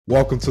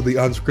Welcome to the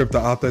Unscripted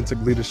Authentic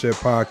Leadership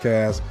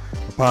Podcast,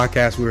 a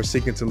podcast we are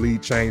seeking to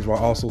lead change while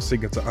also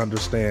seeking to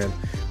understand.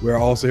 We are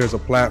also here as a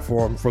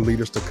platform for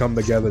leaders to come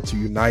together to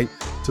unite,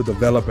 to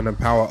develop and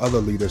empower other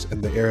leaders in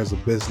the areas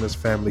of business,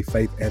 family,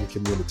 faith, and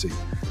community.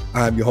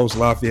 I'm your host,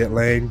 Lafayette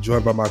Lane,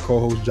 joined by my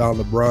co-host, John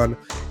LeBrun.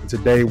 And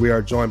today we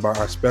are joined by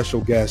our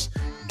special guest,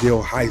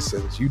 Gill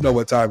Hysons. You know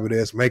what time it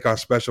is. Make our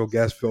special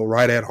guest feel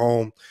right at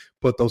home.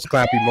 Put those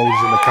clap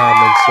emojis in the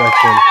comment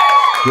section.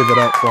 Give it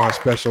up for our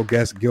special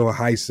guest, Gill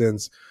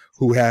Hysons,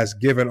 who has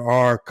given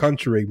our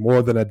country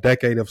more than a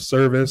decade of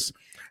service.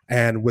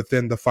 And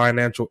within the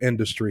financial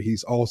industry,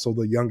 he's also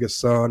the youngest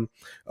son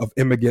of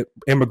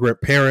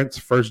immigrant parents,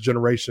 first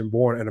generation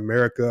born in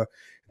America.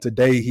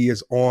 Today, he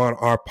is on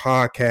our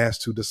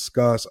podcast to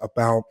discuss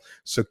about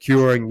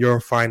securing your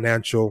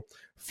financial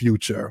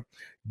future.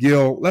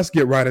 Gill, let's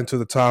get right into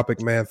the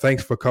topic, man.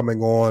 Thanks for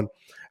coming on.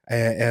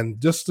 And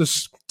just to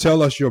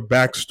tell us your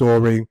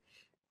backstory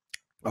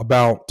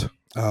about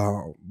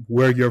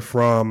where you're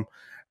from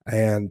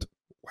and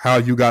how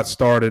you got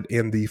started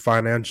in the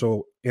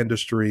financial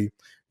industry.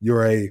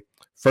 You're a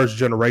first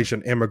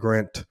generation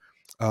immigrant.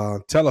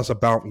 Tell us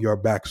about your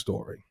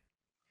backstory.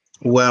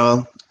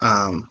 Well,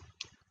 I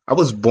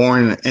was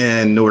born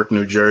in Newark,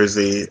 New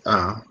Jersey,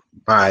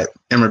 by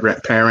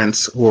immigrant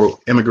parents who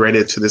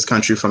immigrated to this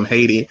country from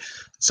Haiti.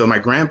 So my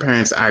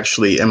grandparents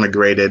actually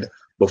immigrated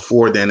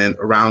before then, in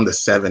around the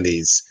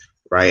 70s,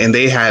 right? And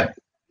they had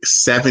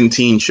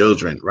 17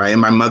 children, right? And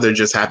my mother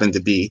just happened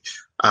to be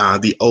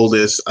the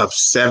oldest of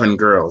 7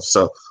 girls.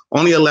 So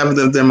only 11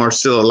 of them are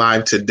still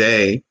alive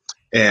today.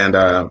 And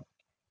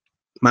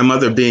my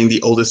mother being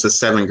the oldest of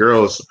 7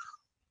 girls,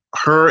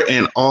 her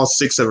and all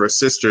 6 of her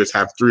sisters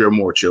have 3 or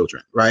more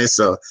children, right?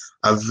 So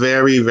a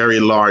very, very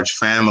large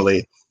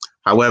family.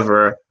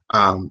 However,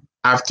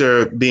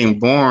 after being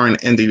born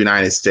in the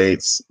United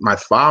States, my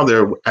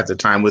father at the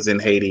time was in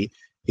Haiti.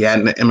 He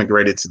hadn't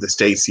immigrated to the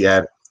States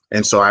yet.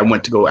 And so I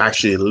went to go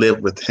actually live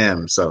with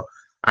him. So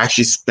I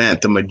actually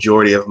spent the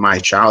majority of my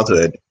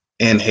childhood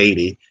in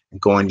Haiti,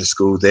 going to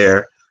school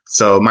there.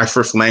 So my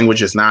first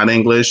language is not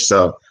English.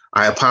 So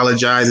I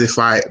apologize if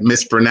I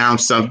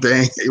mispronounce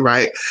something,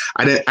 right?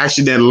 I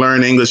didn't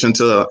learn English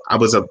until I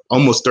was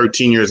almost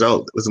 13 years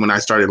old. It was when I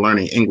started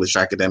learning English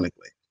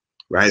academically,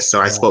 right?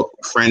 So I spoke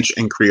French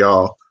and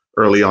Creole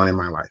early on in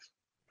my life.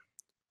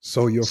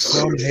 So you're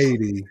from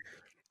Haiti.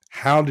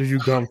 How did you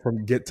come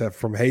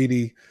from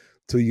Haiti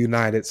to the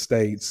United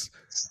States,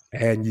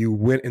 and you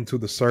went into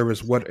the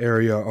service? What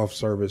area of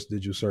service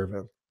did you serve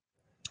in?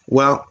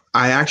 Well,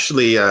 I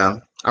actually,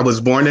 I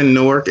was born in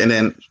Newark, and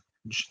then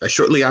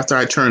shortly after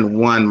I turned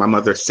 1, my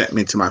mother sent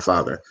me to my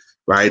father,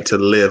 right, to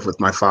live with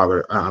my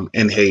father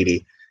in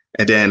Haiti.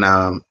 And then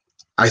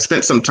I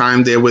spent some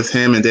time there with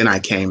him, and then I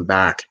came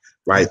back,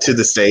 right, to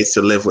the States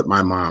to live with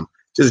my mom,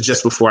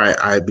 just before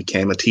I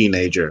became a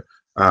teenager.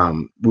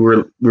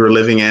 We were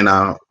living in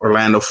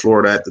Orlando,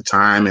 Florida at the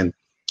time, and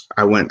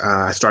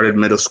I started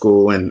middle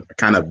school and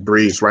kind of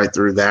breezed right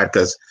through that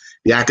because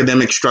the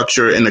academic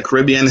structure in the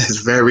Caribbean is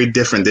very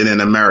different than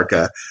in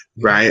America,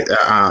 right?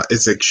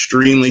 It's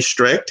extremely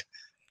strict.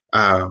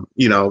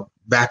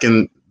 Back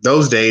in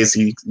those days,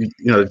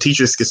 the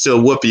teachers could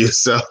still whoop you.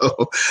 So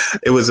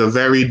it was a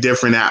very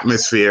different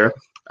atmosphere.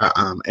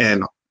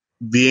 And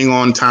being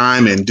on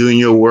time and doing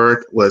your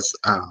work was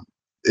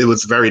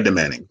very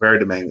demanding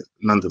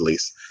none the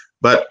least.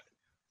 But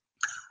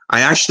I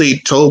actually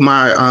told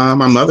my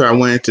mother I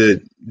wanted to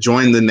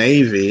join the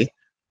Navy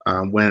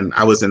when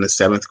I was in the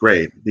 7th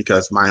grade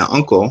because my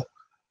uncle,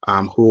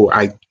 who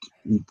I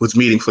was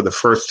meeting for the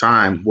first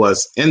time,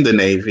 was in the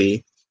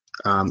Navy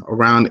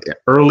around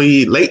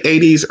late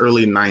 80s,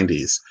 early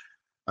 90s,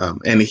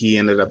 and he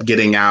ended up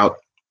getting out.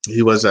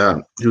 He was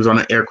on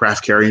an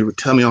aircraft carrier. He would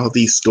tell me all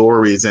these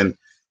stories, and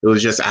it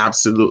was just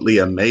absolutely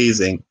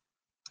amazing.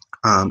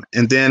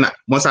 And then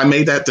once I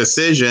made that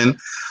decision,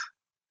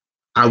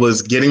 I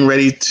was getting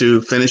ready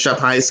to finish up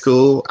high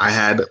school. I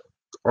had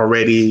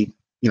already,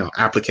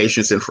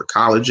 applications in for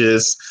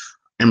colleges,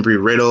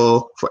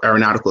 Embry-Riddle for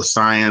aeronautical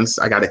science.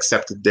 I got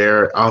accepted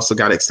there. I also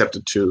got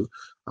accepted to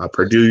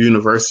Purdue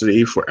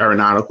University for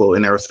aeronautical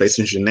and aerospace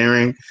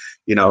engineering.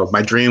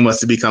 My dream was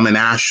to become an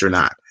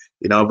astronaut,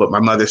 but my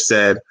mother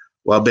said,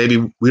 well,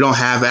 baby, we don't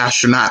have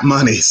astronaut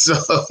money, so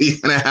you're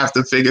going to have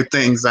to figure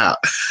things out,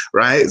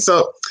 right?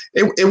 So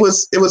it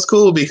was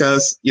cool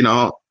because,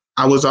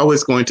 I was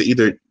always going to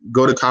either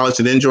go to college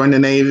and then join the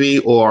Navy,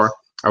 or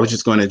I was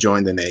just going to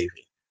join the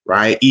Navy,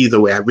 right? Either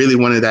way, I really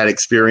wanted that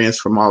experience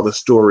from all the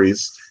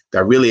stories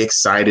that really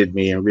excited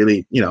me and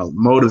really,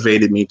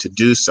 motivated me to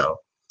do so.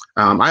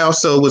 I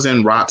also was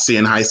in ROTC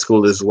in high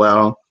school as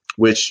well,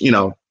 which,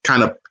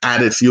 kind of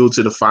added fuel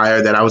to the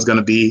fire that I was going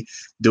to be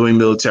doing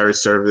military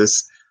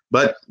service.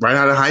 But right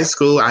out of high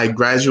school, I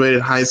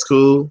graduated high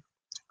school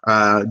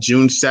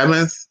June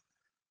 7th,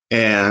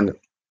 and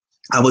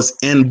I was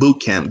in boot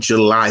camp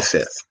July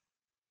 5th.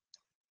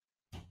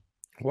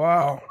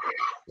 Wow.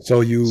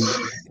 So you,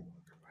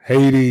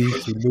 Haiti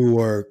to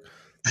Newark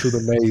to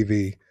the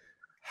Navy.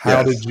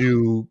 How did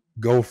you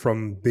go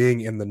from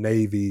being in the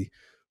Navy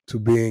to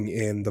being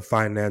in the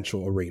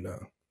financial arena?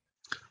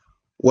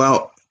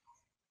 Well,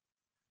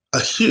 a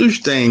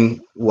huge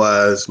thing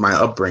was my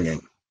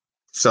upbringing.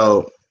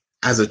 So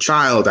as a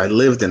child, I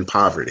lived in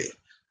poverty.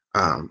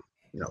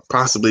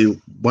 Possibly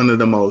one of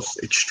the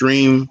most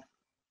extreme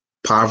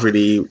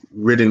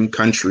poverty-ridden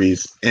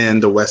countries in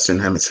the Western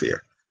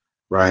Hemisphere,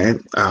 right?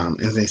 And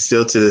they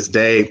still to this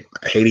day,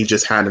 Haiti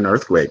just had an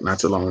earthquake not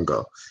too long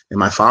ago, and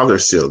my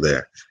father's still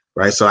there,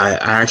 right? So I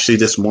actually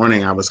this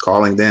morning I was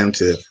calling them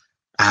to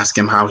ask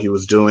him how he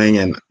was doing,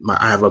 and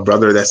I have a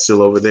brother that's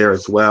still over there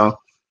as well,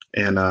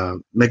 and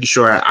making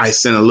sure I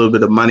send a little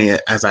bit of money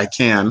as I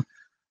can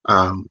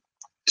um,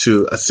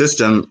 to assist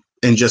them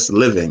in just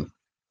living,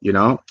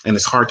 and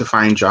it's hard to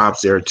find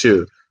jobs there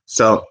too.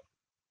 So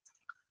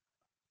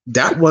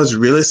that was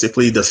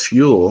realistically the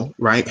fuel,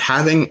 right?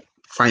 Having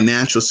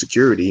financial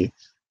security,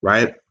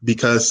 right?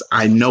 Because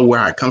I know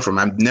where I come from.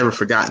 I've never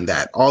forgotten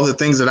that. All the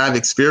things that I've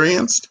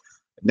experienced,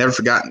 never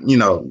forgotten,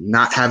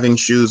 not having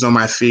shoes on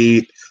my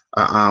feet,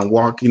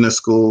 walking to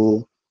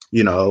school,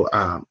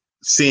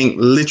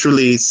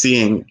 literally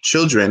seeing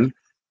children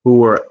who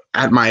were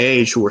at my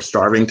age who were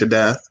starving to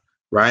death,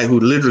 right? Who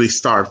literally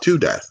starved to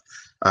death.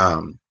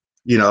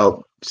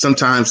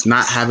 Sometimes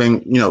not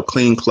having,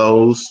 clean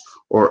clothes,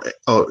 or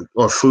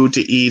food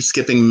to eat,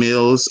 skipping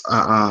meals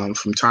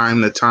from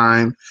time to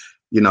time.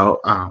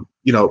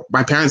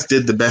 My parents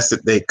did the best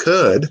that they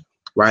could,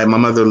 right? My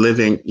mother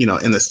living,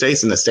 in the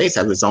States, and the States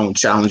have its own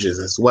challenges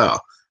as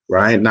well,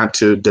 right? Not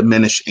to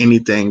diminish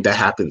anything that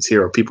happens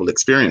here or people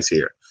experience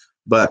here.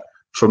 But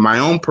for my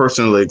own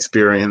personal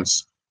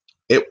experience,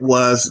 it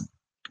was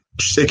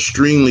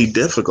extremely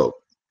difficult,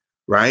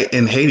 right?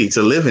 In Haiti,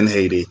 to live in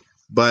Haiti.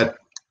 But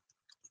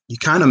you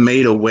kind of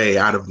made a way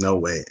out of no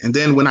way. And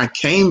then when I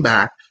came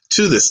back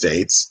to the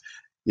States,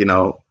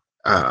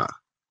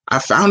 I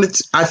found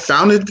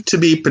it to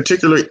be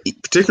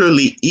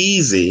particularly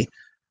easy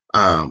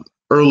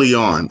early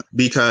on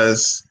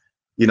because,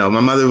 my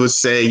mother would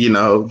say,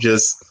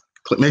 just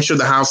make sure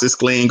the house is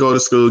clean, go to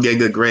school, get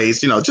good grades,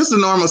 just the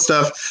normal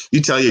stuff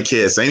you tell your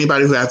kids.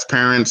 Anybody who has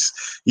parents,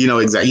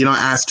 exactly, you don't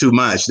ask too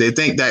much. They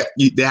think that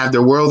they have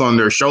their world on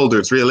their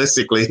shoulders.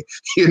 Realistically,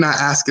 you're not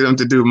asking them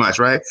to do much,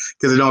 right?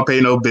 Because they don't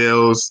pay no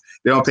bills,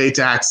 they don't pay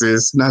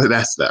taxes, none of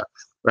that stuff,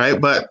 right?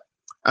 But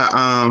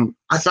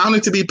I found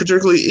it to be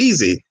particularly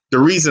easy. The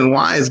reason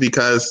why is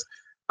because,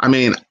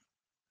 I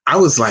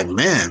was like,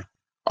 man,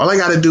 all I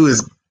got to do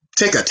is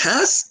take a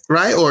test,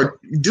 right? Or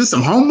do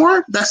some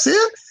homework. That's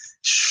it.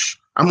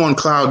 I'm on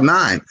cloud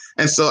nine.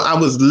 And so I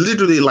was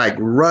literally like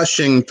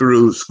rushing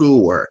through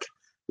schoolwork,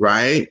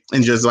 right?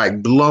 And just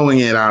like blowing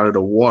it out of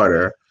the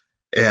water.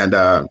 And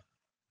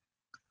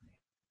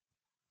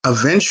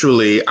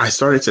eventually I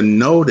started to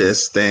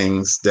notice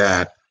things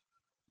that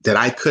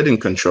I couldn't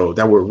control,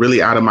 that were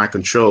really out of my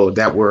control,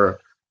 that were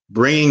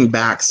bringing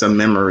back some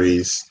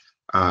memories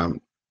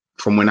from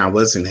when I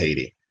was in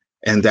Haiti.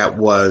 And that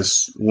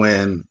was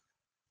when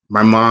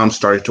my mom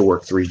started to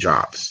work 3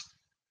 jobs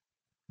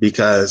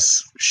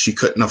because she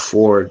couldn't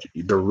afford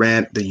the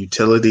rent, the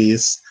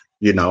utilities,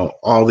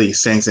 all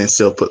these things, and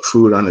still put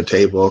food on the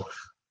table.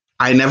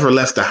 I never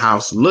left the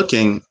house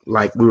looking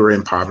like we were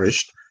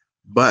impoverished,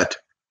 but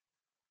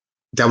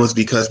that was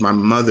because my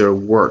mother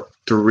worked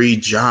 3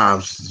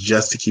 jobs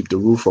just to keep the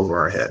roof over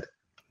our head.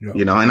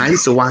 And I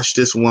used to watch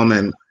this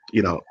woman,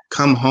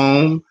 come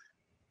home,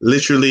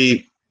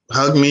 literally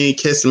hug me,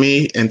 kiss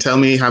me, and tell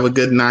me have a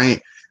good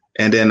night.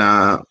 And then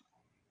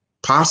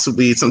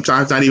possibly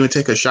sometimes not even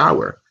take a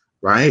shower,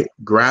 right?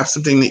 Grab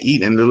something to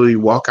eat and literally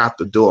walk out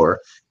the door.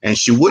 And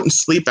she wouldn't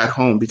sleep at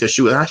home because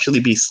she would actually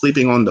be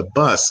sleeping on the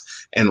bus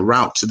en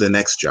route to the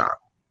next job,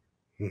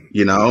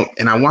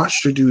 and I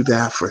watched her do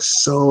that for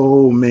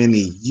so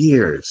many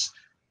years,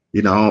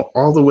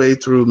 all the way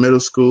through middle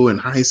school and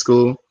high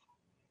school.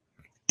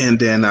 And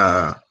then,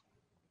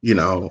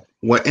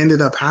 what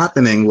ended up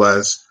happening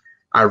was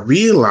I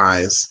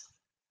realized,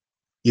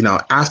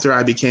 after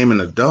I became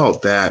an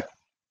adult, that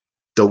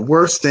the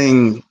worst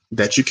thing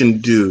that you can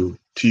do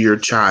to your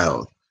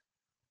child,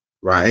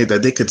 right,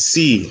 that they could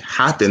see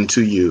happen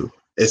to you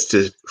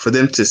is for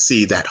them to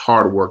see that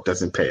hard work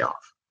doesn't pay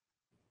off.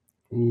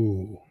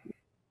 Ooh.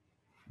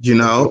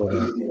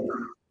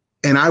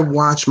 And I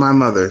watch my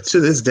mother to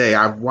this day.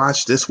 I've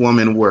watched this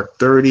woman work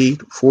 30,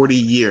 40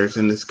 years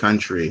in this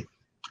country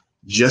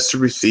just to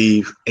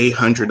receive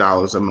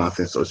 $800 a month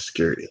in Social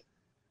Security,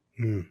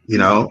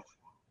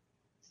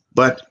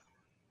 but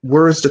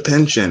where's the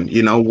pension?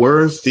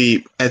 Where's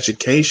the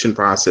education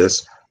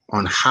process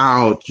on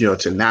how,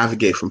 to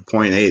navigate from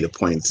point A to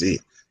point Z?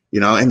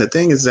 And the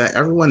thing is that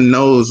everyone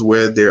knows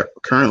where they're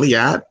currently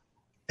at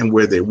and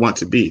where they want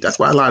to be. That's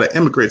why a lot of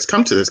immigrants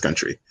come to this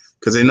country,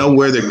 because they know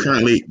where they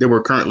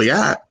were currently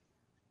at.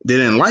 They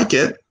didn't like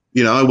it.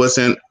 It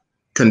wasn't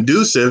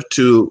conducive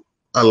to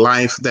a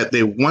life that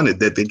they wanted,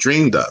 that they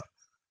dreamed of.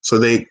 So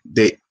they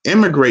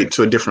immigrate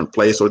to a different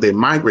place, or they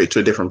migrate to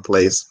a different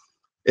place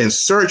and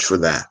search for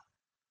that.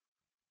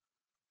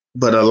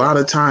 But a lot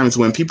of times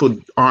when people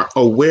aren't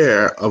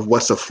aware of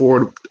what's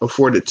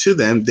afforded to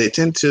them, they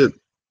tend to,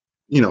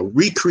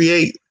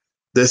 recreate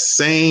the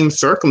same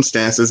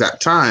circumstances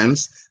at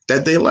times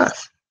that they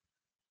left.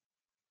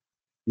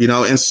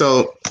 And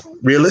so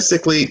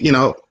realistically,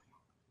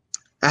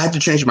 I had to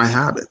change my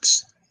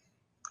habits.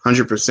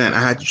 100%. I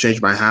had to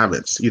change my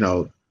habits.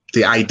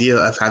 The idea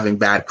of having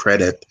bad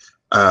credit,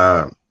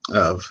 of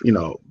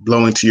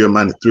blowing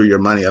through your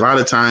money. A lot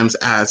of times,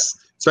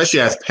 especially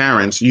as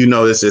parents, you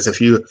notice this.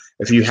 If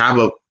you have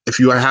a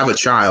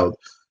child,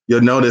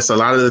 you'll notice a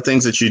lot of the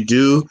things that you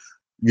do,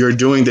 you're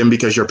doing them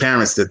because your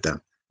parents did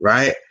them,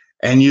 right?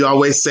 And you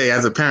always say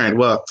as a parent,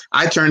 well,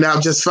 I turned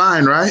out just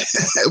fine, right?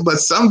 But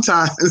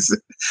sometimes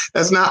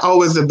that's not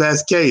always the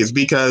best case,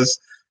 because,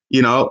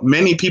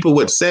 many people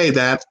would say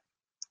that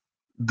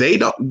they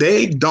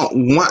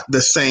don't want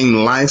the same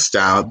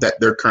lifestyle that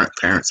their current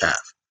parents have,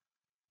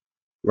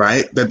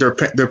 right? That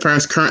their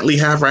parents currently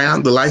have right now,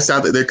 the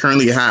lifestyle that they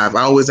currently have.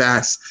 I always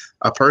ask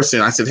a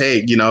person, I said,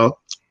 hey,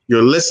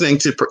 you're listening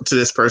to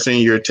this person,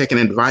 you're taking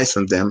advice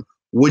from them.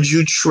 Would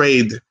you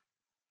trade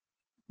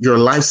your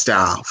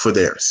lifestyle for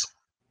theirs?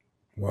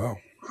 Wow.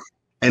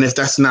 And if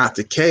that's not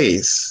the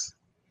case,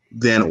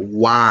 then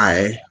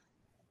why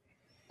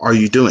are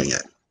you doing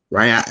it?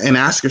 Right? And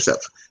ask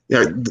yourself.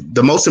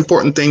 The most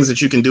important things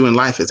that you can do in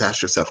life is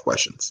ask yourself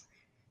questions.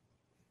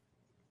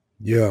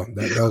 Yeah,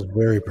 that's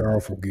very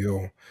powerful,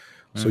 Gil.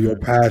 So your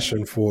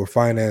passion for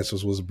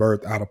finances was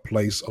birthed out of a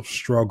place of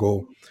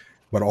struggle,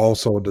 but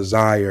also a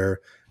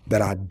desire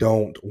that I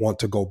don't want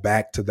to go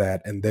back to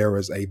that, and there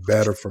is a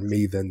better for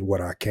me than what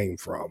I came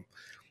from.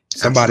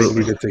 Somebody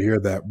Absolutely. needed to hear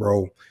that,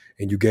 bro.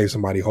 And you gave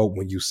somebody hope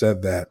when you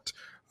said that,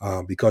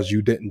 because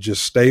you didn't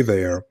just stay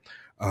there.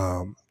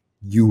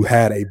 You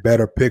had a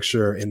better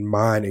picture in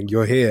mind in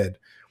your head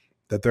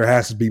that there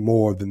has to be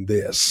more than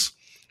this.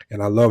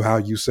 And I love how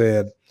you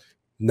said,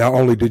 not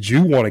only did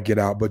you want to get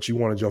out, but you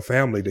wanted your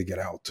family to get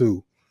out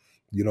too.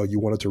 You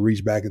wanted to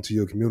reach back into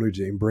your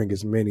community and bring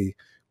as many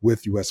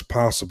with you as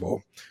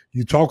possible.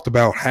 You talked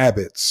about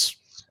habits.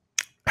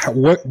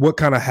 What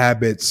kind of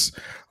habits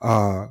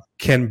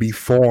can be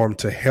formed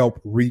to help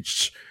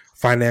reach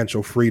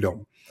financial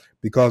freedom?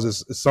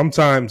 Because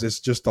sometimes it's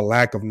just a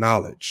lack of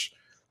knowledge.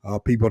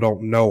 People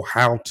don't know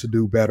how to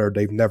do better.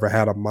 They've never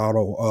had a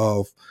model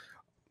of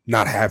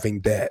not having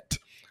debt,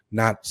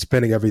 not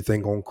spending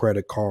everything on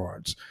credit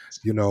cards,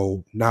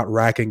 not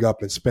racking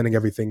up and spending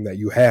everything that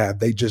you have.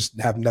 They just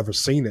have never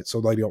seen it,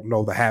 so they don't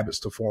know the habits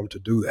to form to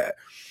do that.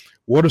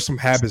 What are some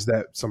habits,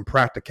 some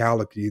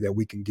practicality that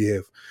we can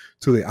give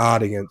to the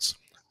audience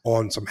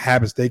on some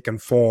habits they can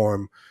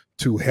form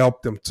to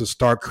help them to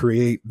start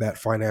create that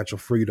financial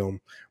freedom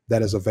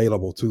that is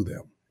available to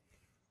them?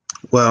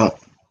 Well,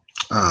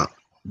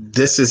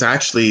 this is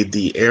actually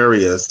the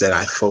areas that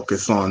I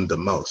focus on the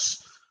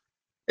most.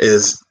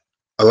 Is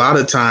a lot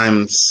of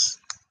times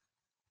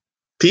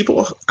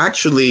people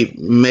actually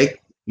make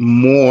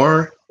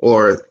more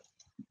or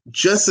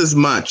just as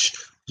much,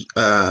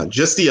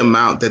 just the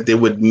amount that they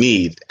would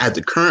need at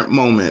the current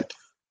moment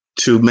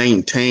to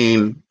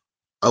maintain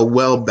a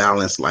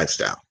well-balanced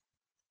lifestyle.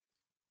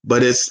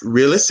 But it's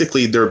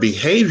realistically their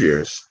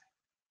behaviors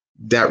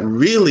that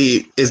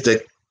really is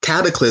the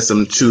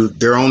cataclysm to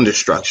their own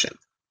destruction,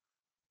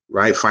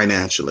 right?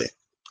 Financially.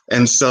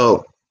 And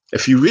so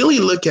if you really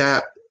look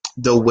at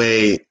the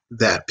way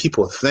that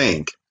people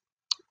think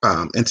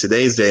in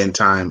today's day and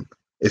time,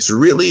 it's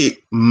really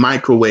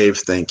microwave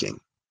thinking.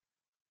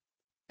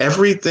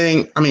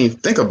 Everything,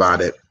 think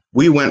about it.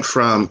 We went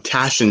from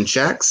cash and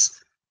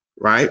checks,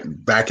 right,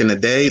 back in the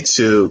day,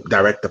 to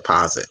direct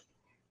deposit,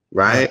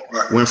 right?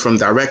 Went from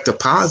direct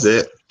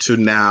deposit to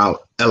now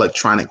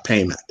electronic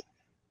payment,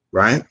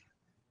 right?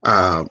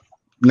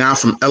 Now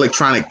from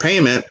electronic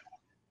payment,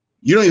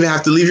 you don't even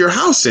have to leave your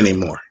house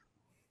anymore.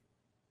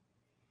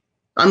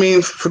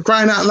 For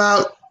crying out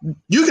loud,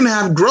 you can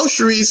have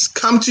groceries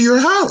come to your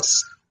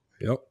house.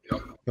 Yep.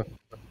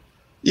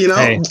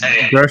 Hey,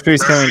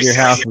 groceries coming to your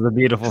house is a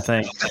beautiful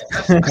thing.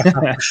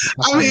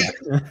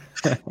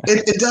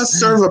 It does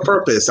serve a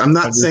purpose. I'm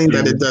not saying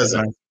that it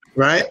doesn't,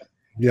 right?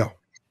 Yeah.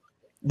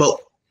 But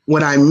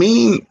what I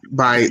mean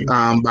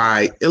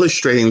by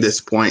illustrating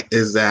this point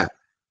is that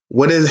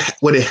what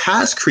it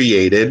has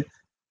created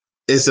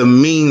is a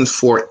means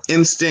for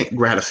instant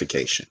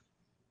gratification.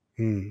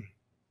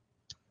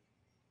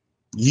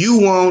 You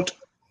won't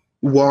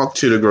walk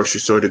to the grocery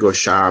store to go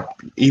shop,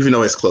 even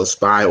though it's close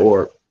by,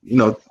 or,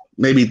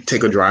 maybe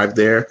take a drive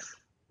there,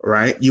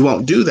 right? You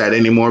won't do that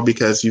anymore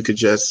because you could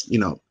just,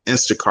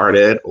 Instacart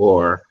it,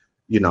 or,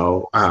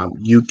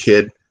 you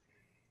could,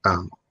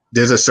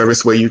 there's a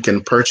service where you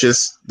can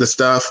purchase the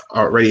stuff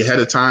already ahead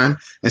of time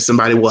and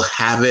somebody will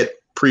have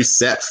it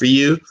preset for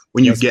you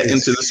when you get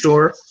into the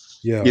store.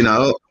 Yeah.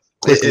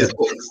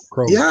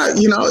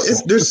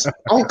 There's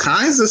all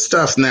kinds of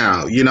stuff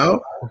now,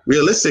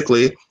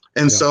 realistically.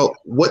 And so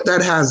what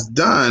that has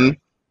done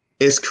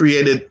is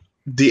created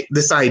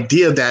this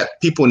idea that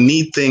people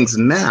need things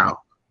now,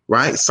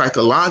 right?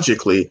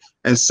 Psychologically.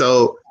 And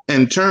so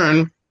in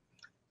turn,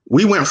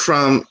 we went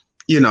from,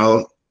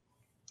 trying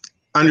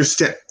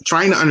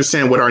to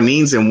understand what our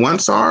needs and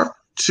wants are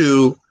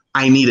to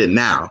I need it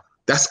now.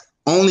 That's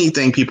the only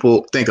thing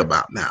people think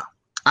about now.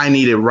 I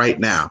need it right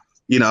now.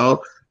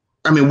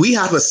 I mean, we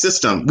have a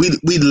system.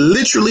 We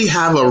literally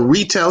have a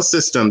retail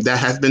system that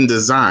has been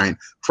designed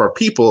for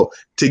people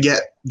to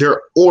get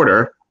their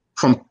order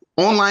from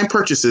online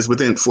purchases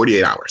within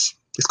 48 hours.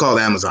 It's called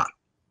Amazon.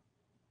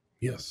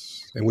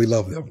 Yes, and we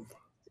love them.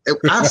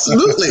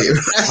 Absolutely.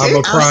 I'm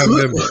a Prime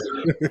member.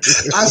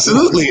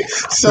 Absolutely.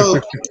 So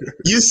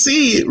you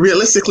see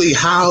realistically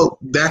how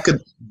that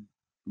could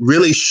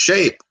really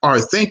shape our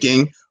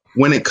thinking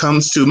when it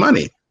comes to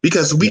money,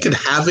 because we could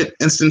have it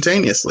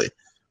instantaneously,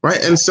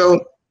 right? And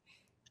so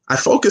I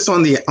focus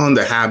on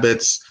the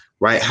habits,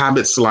 right?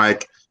 Habits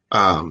like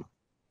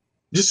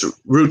just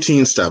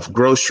routine stuff,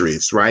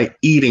 groceries, right?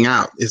 Eating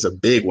out is a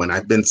big one.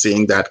 I've been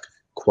seeing that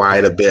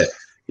quite a bit.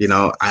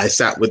 I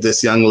sat with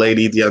this young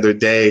lady the other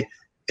day,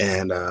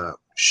 and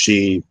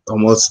she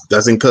almost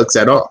doesn't cook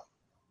at all.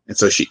 And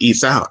so she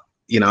eats out,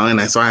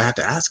 and so I had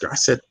to ask her, I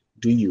said,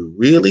 do you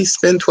really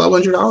spend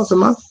 $1,200 a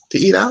month to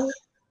eat out?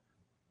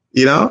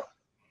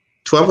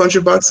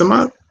 $1,200 a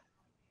month?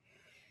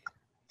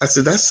 I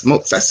said, that's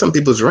some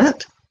people's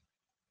rent.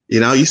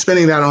 You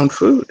spending that on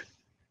food,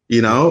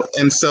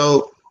 and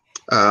so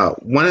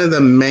one of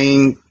the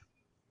main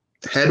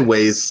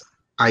headways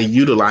I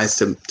utilize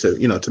to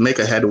make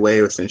a headway,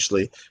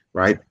 essentially,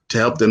 right, to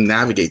help them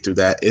navigate through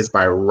that is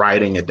by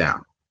writing it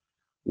down.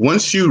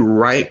 Once you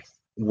write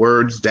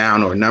words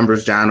down or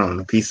numbers down on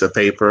a piece of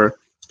paper,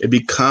 it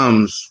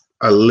becomes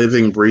a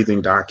living, breathing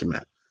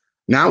document.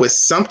 Now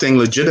it's something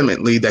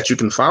legitimately that you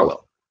can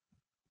follow,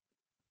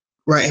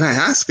 right? And I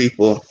ask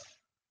people,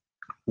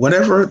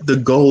 whatever the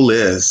goal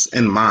is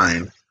in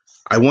mind,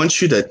 I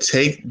want you to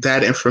take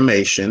that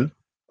information,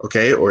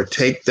 okay, or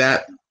take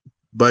that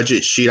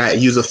budget sheet. I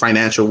use a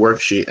financial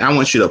worksheet. I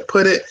want you to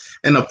put it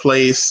in a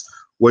place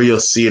where you'll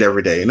see it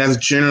every day. And that's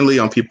generally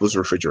on people's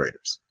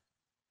refrigerators.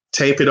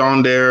 Tape it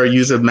on there,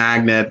 use a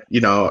magnet,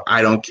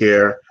 I don't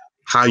care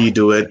how you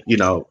do it,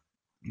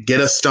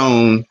 get a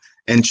stone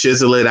and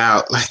chisel it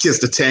out like it's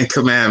the 10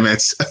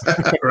 Commandments,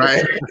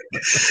 right?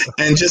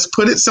 And just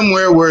put it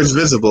somewhere where it's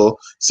visible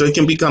so it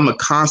can become a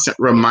constant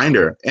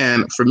reminder.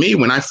 And for me,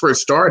 when I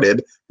first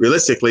started,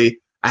 realistically,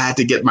 I had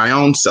to get my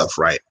own stuff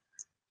right.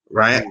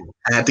 Right.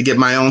 I had to get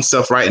my own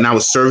stuff right. And I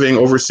was serving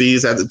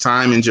overseas at the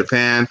time in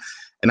Japan.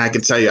 And I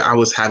can tell you, I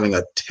was having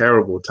a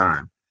terrible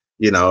time.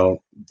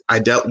 I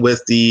dealt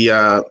with the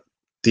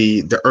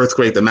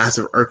earthquake, the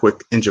massive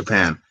earthquake in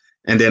Japan.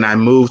 And then I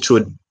moved to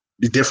a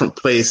different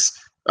place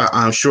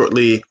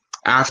shortly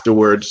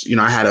afterwards.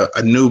 I had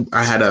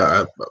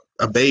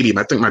a baby.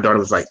 I think my daughter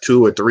was like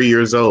 2 or 3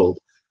 years old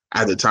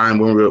at the time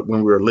when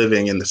we were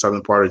living in the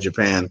southern part of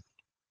Japan.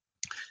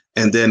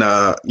 And then,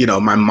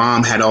 my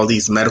mom had all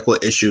these medical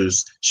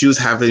issues. She was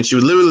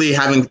literally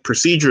having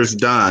procedures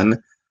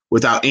done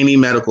without any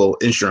medical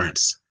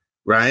insurance,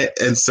 right?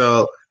 And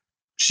so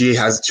she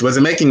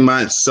wasn't making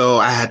much, so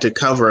I had to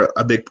cover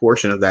a big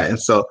portion of that. And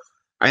so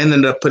I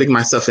ended up putting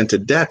myself into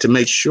debt to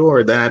make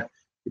sure that,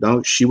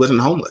 she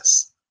wasn't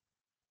homeless,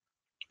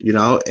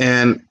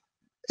 and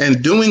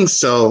doing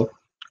so,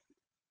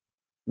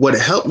 what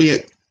helped me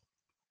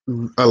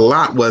a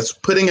lot was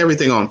putting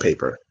everything on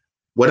paper,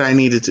 what I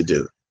needed to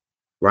do.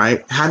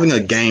 Right? Having a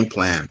game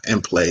plan in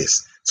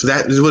place. So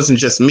that it wasn't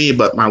just me,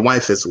 but my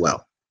wife as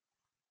well.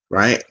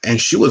 Right?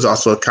 And she was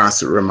also a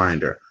constant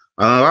reminder.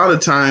 A lot of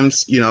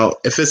times,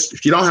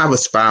 if you don't have a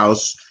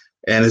spouse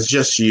and it's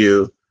just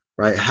you,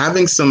 right?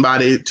 Having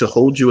somebody to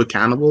hold you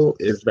accountable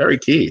is very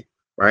key,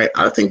 right?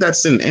 I think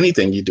that's in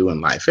anything you do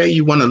in life. Hey,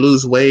 you want to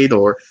lose weight,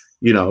 or,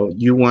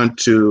 you want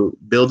to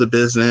build a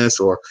business,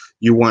 or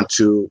you want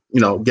to,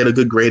 get a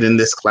good grade in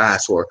this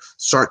class, or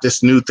start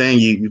this new thing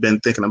you've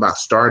been thinking about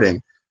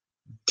starting.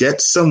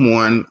 Get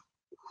someone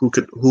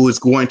who is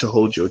going to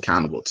hold you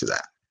accountable to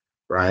that,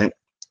 right?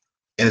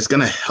 And it's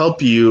going to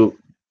help you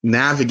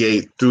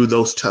navigate through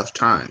those tough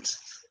times,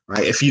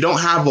 right? If you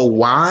don't have a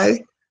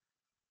why,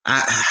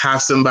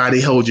 have somebody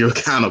hold you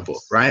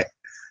accountable, right?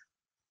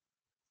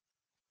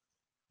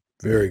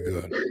 Very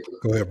good.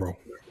 Go ahead, bro.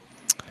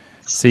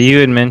 So you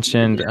had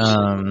mentioned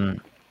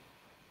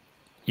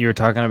you were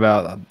talking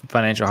about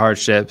financial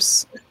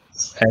hardships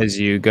as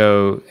you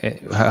go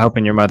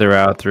helping your mother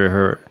out through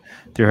her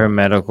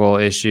medical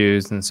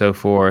issues and so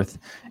forth,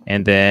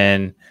 and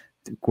then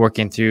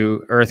working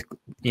through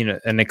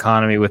an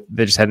economy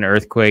they just had an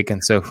earthquake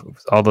and so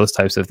all those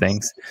types of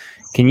things.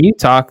 Can you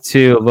talk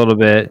to a little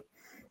bit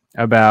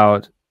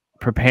about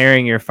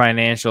preparing your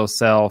financial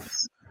self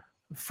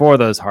for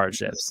those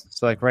hardships?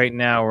 So like right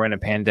now we're in a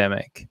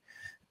pandemic.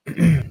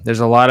 There's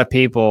a lot of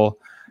people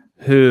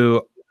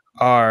who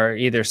are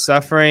either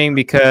suffering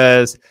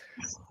because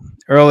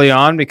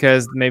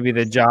maybe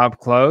the job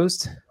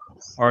closed,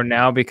 or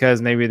now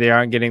because maybe they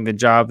aren't getting the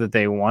job that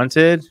they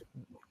wanted,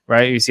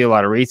 right? You see a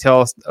lot of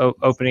retail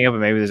opening up,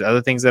 and maybe there's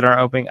other things that aren't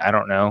opening. I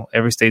don't know.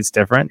 Every state's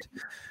different.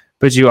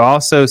 But you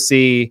also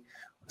see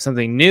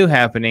something new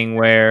happening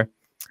where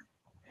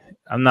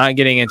I'm not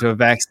getting into a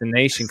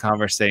vaccination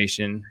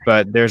conversation,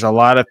 but there's a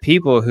lot of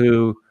people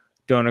who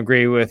don't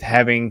agree with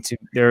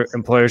their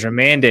employers are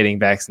mandating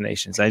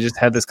vaccinations. I just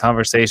had this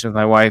conversation with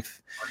my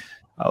wife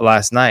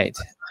last night,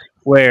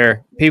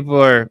 where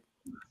people are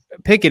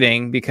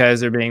picketing because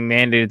they're being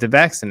mandated to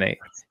vaccinate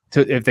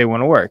if they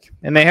want to work,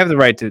 and they have the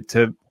right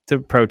to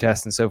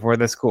protest and so forth.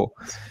 That's cool.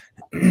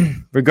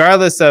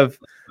 Regardless of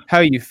how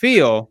you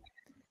feel,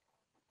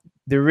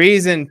 the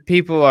reason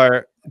people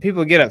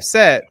get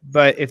upset,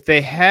 but if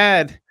they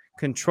had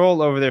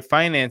control over their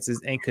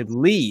finances and could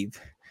leave,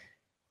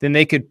 then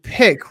they could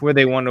pick where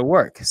they want to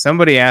work.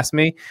 Somebody asked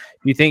me,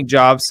 do you think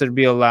jobs should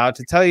be allowed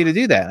to tell you to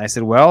do that? And I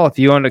said, well, if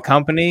you owned a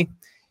company,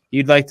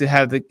 you'd like to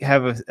have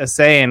a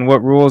say in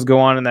what rules go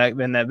on in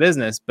that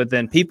business. But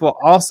then people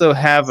also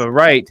have a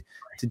right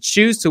to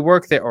choose to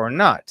work there or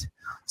not.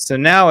 So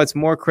now it's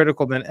more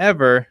critical than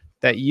ever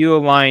that you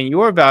align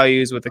your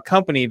values with the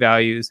company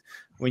values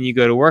when you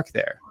go to work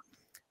there.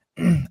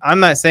 I'm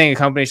not saying a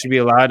company should be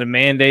allowed to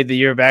mandate that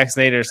you're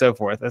vaccinated or so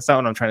forth. That's not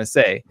what I'm trying to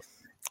say.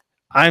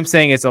 I'm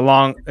saying it's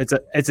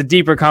a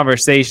deeper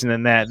conversation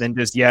than that, than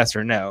just yes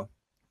or no.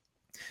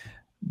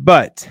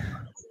 But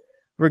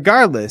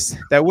regardless,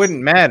 that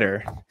wouldn't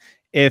matter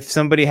if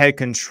somebody had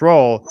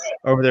control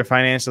over their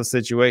financial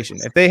situation.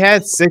 If they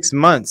had 6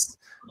 months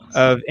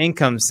of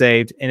income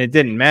saved and it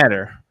didn't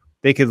matter,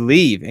 they could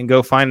leave and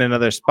go find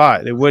another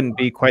spot. It wouldn't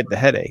be quite the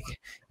headache.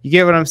 You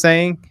get what I'm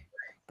saying?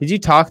 Did you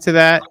talk to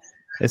that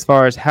as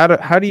far as how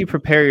do you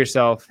prepare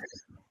yourself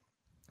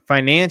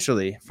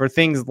financially for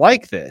things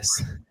like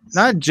this?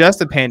 Not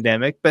just a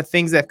pandemic, but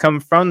things that come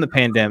from the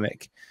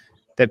pandemic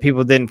that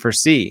people didn't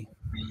foresee.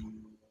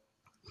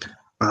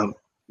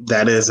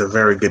 That is a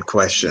very good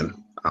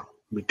question,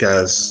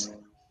 because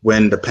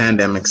when the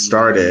pandemic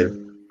started,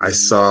 I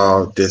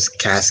saw this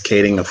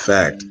cascading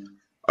effect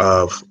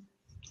of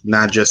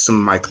not just some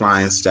of my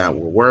clients that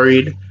were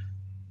worried,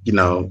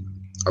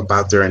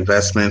 about their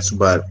investments,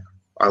 but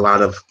a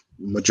lot of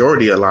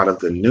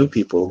the new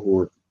people who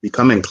were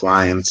becoming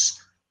clients,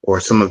 or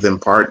some of them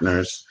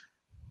partners,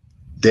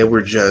 they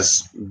were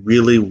just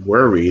really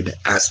worried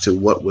as to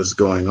what was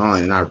going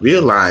on. And I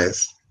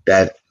realized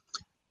that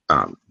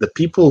the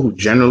people who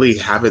generally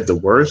have it the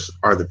worst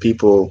are the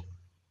people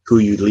who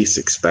you least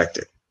expect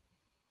it,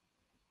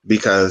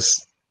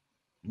 because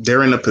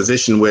they're in a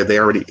position where they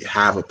already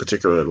have a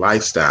particular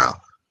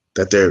lifestyle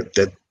that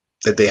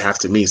they have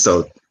to meet.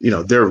 So,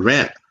 their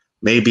rent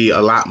may be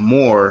a lot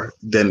more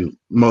than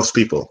most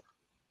people,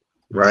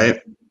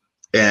 right?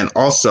 And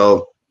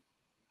also,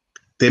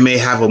 they may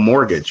have a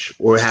mortgage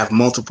or have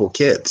multiple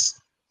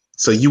kids.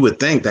 So you would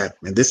think that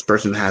this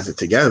person has it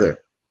together,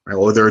 right?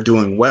 Or they're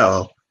doing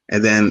well.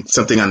 And then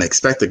something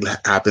unexpected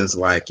happens,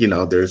 like,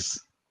 there's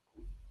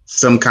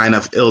some kind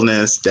of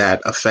illness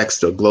that affects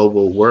the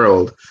global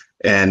world,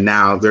 and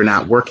now they're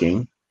not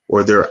working,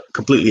 or they're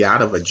completely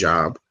out of a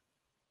job,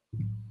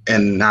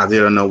 and now they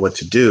don't know what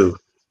to do.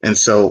 And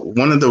so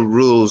one of the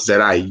rules that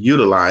I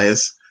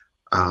utilize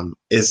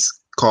is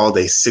called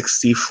a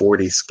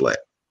 60-40 split,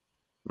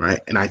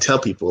 right? And I tell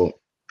people,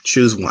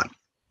 choose one,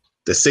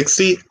 the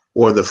 60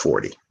 or the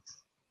 40,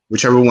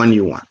 whichever one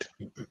you want,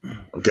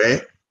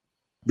 okay?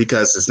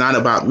 Because it's not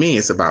about me,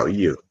 it's about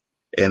you.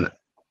 And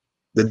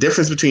the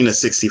difference between a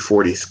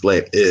 60-40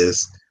 split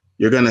is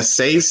you're going to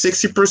save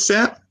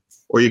 60%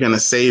 or you're going to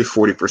save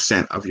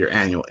 40% of your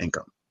annual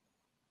income.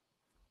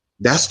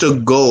 That's the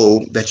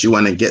goal that you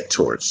want to get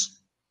towards.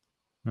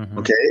 Mm-hmm.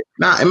 Okay.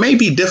 Now, it may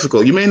be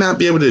difficult. You may not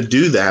be able to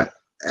do that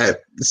as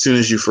soon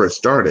as you first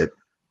started,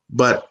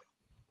 but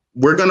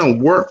we're going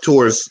to work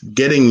towards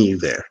getting you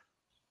there.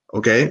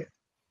 Okay.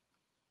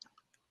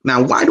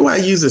 Now, why do I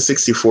use a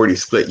 60-40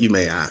 split, you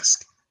may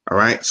ask? All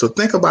right. So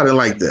think about it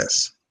like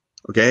this.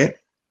 Okay.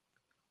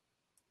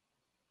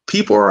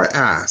 People are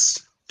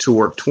asked to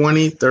work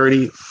 20,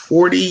 30,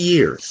 40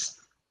 years,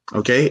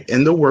 okay,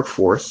 in the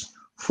workforce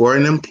for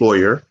an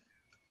employer,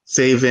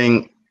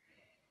 saving,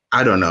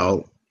 I don't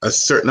know, a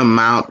certain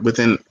amount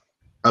within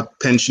a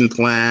pension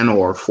plan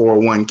or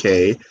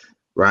 401k,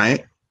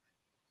 right,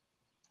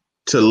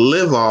 to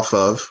live off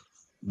of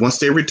once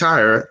they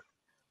retire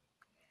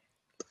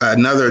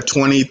another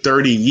 20,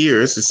 30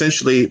 years.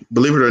 Essentially,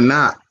 believe it or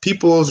not,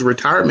 people's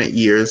retirement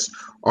years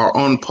are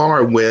on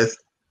par with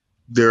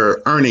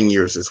their earning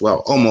years as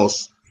well,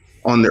 almost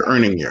on their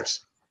earning years.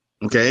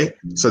 Okay.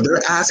 So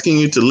they're asking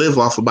you to live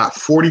off about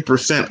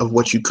 40% of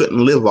what you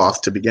couldn't live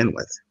off to begin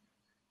with.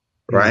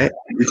 Right.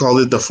 We call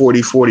it the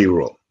 40-40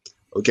 rule.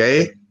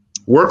 Okay.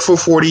 Work for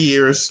 40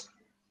 years.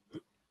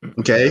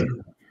 Okay.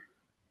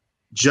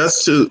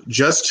 Just to,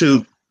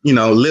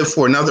 live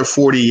for another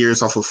 40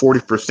 years off of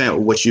 40%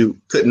 of what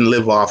you couldn't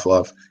live off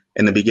of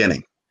in the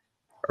beginning.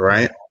 All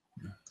right.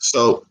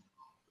 So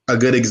a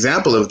good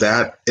example of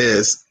that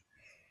is,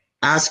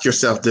 ask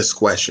yourself this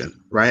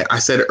question, right? I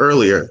said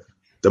earlier,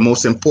 the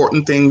most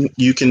important thing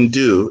you can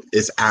do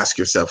is ask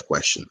yourself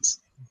questions.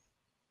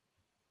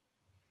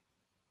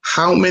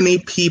 How many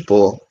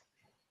people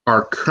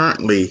are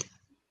currently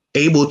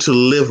able to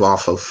live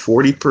off of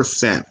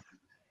 40%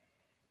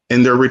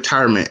 in their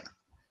retirement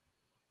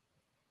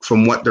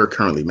from what they're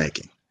currently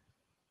making?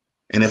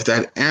 And if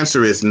that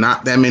answer is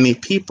not that many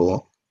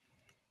people,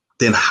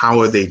 then how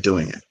are they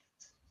doing it?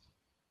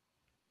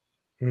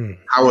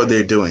 How are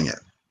they doing it?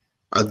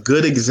 A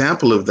good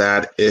example of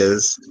that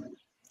is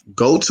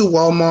go to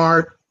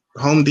Walmart,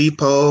 Home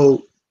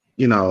Depot,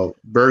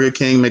 Burger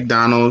King,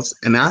 McDonald's,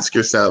 and ask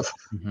yourself,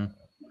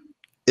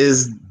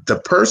 is the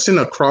person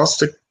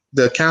across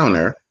the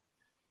counter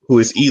who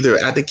is either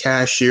at the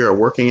cashier or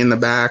working in the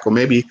back or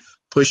maybe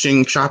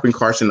pushing shopping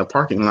carts in the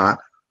parking lot,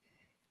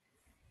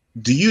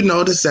 do you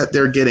notice that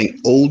they're getting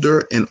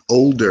older and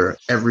older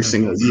every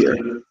single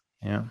year?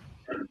 Yeah.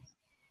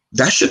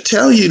 That should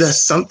tell you that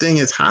something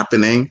is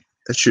happening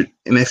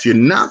and if you're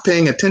not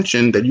paying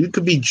attention, that you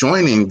could be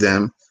joining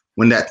them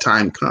when that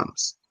time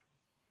comes.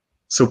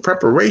 So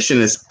preparation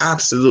is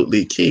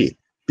absolutely key,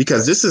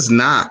 because this is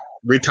not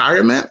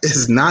retirement.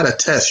 Is not a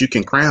test you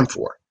can cram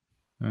for.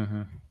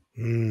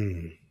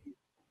 It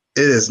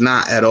is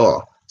not at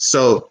all.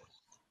 So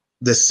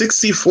the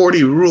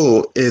 60-40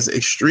 rule is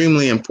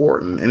extremely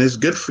important, and it's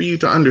good for you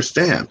to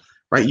understand,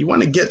 right? You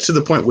want to get to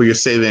the point where you're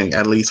saving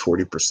at least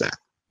 40%.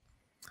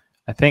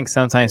 I think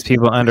sometimes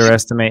people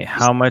underestimate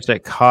how much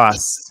it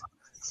costs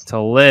to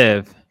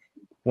live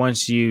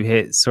once you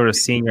hit sort of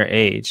senior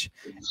age.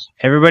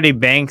 Everybody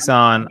banks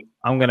on,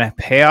 I'm going to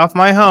pay off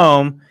my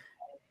home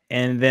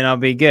and then I'll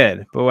be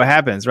good. But what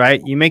happens,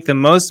 right? You make the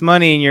most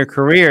money in your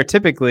career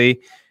typically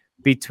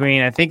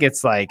between, I think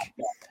it's like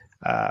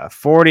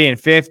 40 and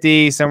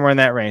 50, somewhere in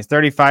that range,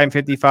 35 and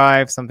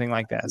 55, something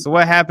like that. So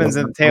what happens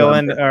at the tail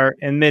end or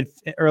in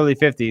early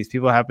 50s?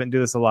 People happen to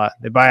do this a lot.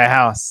 They buy a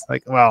house,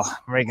 like, well,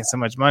 I'm making so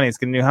much money, it's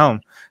get a new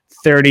home.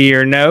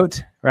 30-year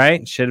note,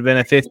 right? Should have been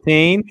a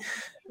 15,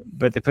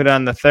 but they put it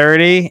on the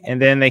 30 and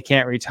then they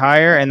can't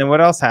retire. And then what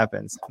else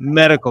happens?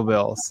 Medical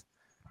bills.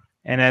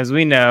 And as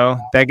we know,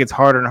 that gets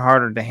harder and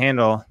harder to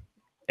handle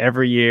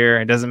every year.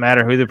 It doesn't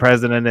matter who the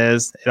president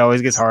is. It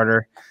always gets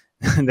harder.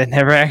 That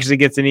never actually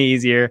gets any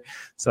easier.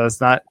 So it's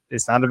not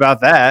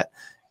about that.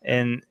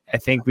 And I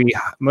think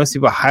most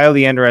people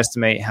highly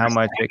underestimate how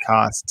much it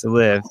costs to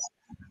live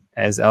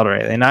as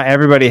elderly. And not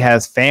everybody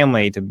has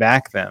family to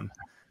back them,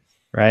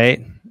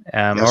 right?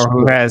 Or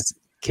who has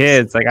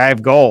kids. Like I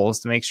have goals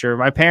to make sure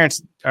my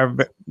parents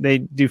they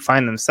do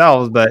fine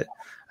themselves, but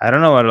I don't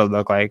know what it'll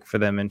look like for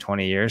them in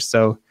 20 years.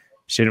 So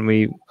shouldn't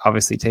we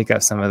obviously take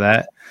up some of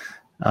that?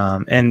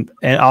 And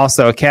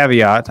also a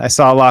caveat, I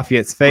saw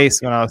Lafayette's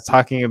face when I was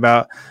talking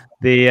about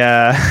the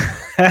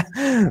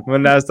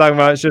when I was talking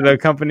about should a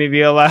company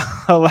be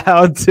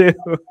allowed to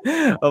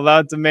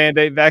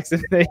mandate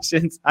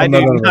vaccinations.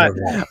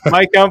 No.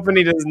 My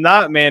company does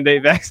not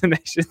mandate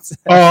vaccinations.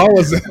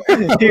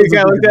 He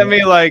kind of looked at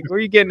me like, "Where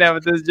are you getting at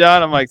with this,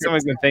 John?" I'm like,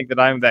 "Someone's gonna think that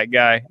I'm that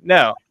guy."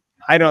 No.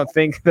 I don't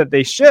think that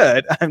they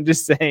should. I'm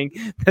just saying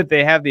that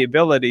they have the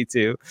ability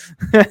to.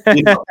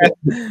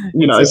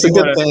 It's a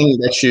good thing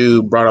that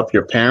you brought up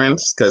your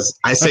parents, because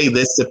I say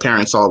this to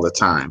parents all the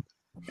time,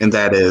 and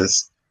that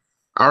is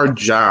our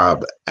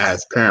job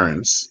as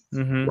parents,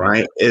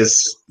 right?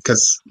 Is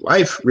because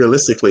life,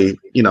 realistically,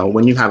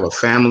 when you have a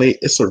family,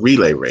 it's a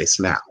relay race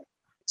now.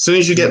 As soon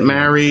as you get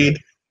married,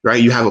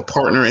 right, you have a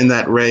partner in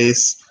that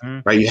race,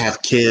 right? You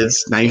have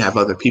kids. Now you have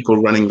other people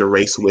running the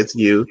race with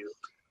you.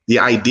 The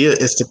idea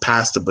is to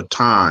pass the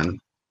baton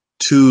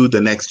to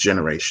the next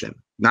generation,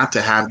 not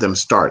to have them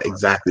start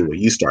exactly where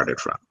you started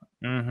from.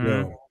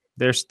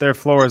 Their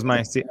floor is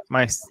my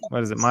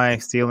what is it? My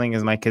ceiling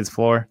is my kid's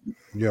floor.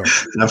 Yeah,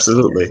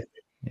 absolutely.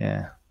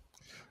 Yeah.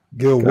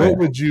 Gil, what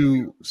would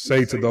you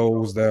say to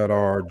those that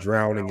are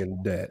drowning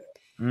in debt,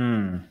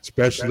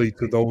 especially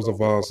to those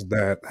of us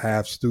that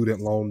have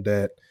student loan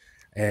debt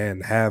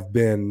and have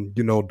been,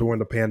 during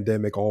the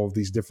pandemic, all of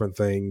these different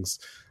things?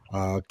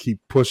 Keep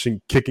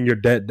pushing, kicking your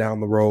debt down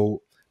the road,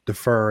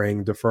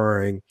 deferring,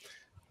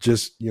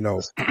 just,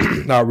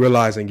 not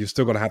realizing you're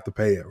still going to have to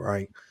pay it,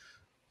 right?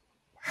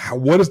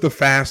 What is the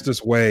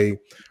fastest way,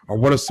 or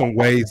what are some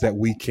ways that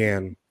we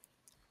can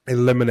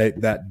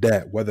eliminate that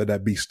debt, whether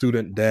that be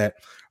student debt?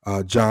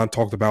 John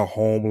talked about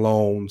home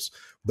loans,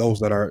 those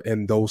that are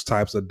in those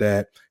types of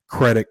debt,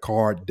 credit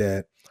card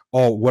debt,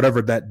 or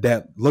whatever that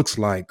debt looks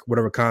like,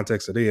 whatever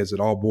context it is,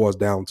 it all boils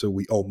down to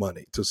we owe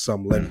money to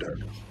some lender,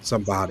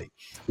 somebody.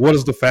 What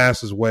is the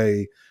fastest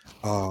way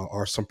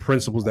or some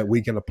principles that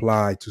we can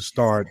apply to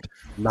start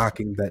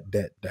knocking that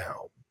debt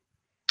down?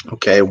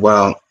 Okay,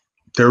 well,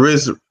 there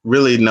is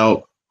really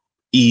no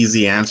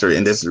easy answer,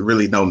 and there's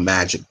really no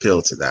magic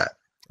pill to that.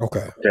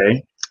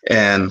 Okay.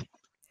 And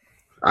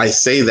I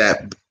say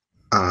that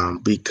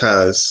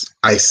because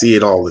I see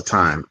it all the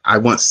time. I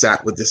once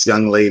sat with this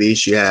young lady.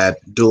 She had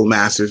dual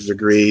master's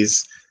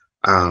degrees.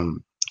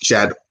 She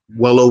had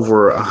well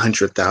over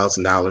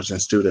 $100,000 in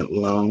student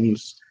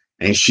loans,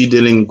 and she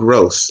didn't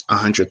gross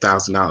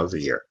 $100,000 a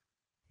year.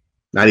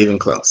 Not even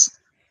close.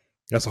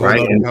 That's a whole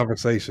other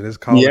conversation. It's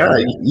called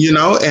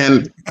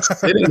and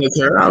sitting with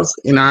her,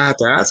 I had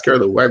to ask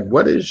her,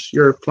 what is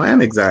your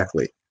plan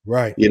exactly?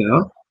 Right.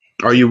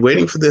 Are you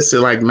waiting for this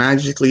to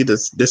magically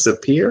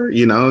disappear?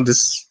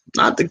 This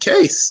not the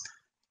case.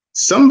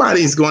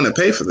 Somebody's going to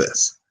pay for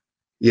this,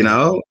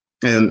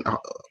 and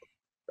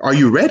are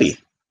you ready?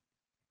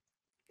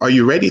 Are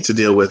you ready to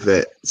deal with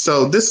it?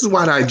 So this is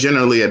what I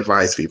generally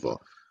advise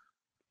people.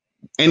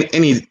 in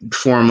any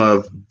form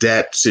of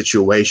debt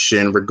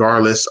situation,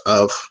 regardless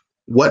of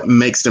what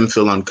makes them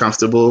feel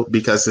uncomfortable,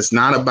 because it's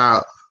not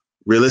about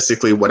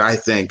realistically what I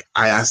think.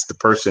 I ask the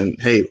person,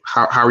 hey,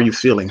 how are you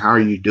feeling? How are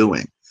you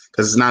doing?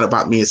 Because it's not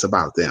about me, it's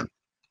about them,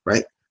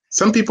 right?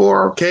 Some people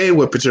are okay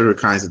with particular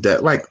kinds of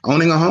debt, like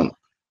owning a home,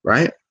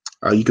 right?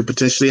 You could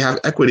potentially have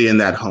equity in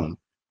that home,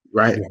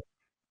 right? Yeah.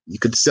 You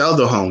could sell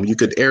the home, you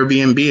could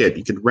Airbnb it,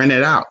 you could rent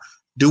it out,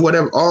 do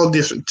whatever, all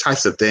different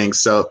types of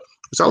things. So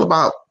it's all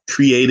about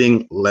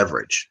creating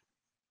leverage.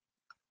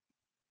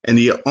 And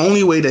the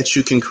only way that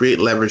you can create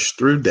leverage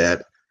through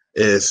debt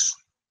is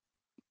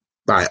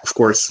by, of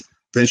course,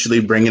 eventually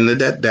bringing the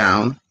debt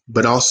down,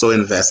 but also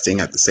investing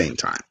at the same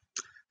time.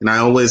 And I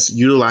always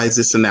utilize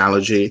this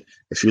analogy.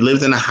 If you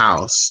lived in a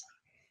house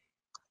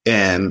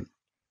and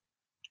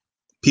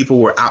people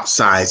were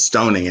outside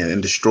stoning it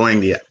and destroying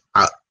the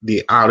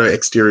outer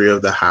exterior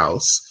of the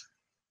house,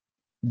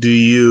 do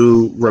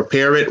you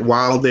repair it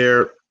while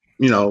they're,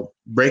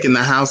 breaking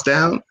the house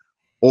down,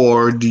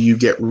 or do you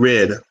get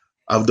rid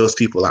of those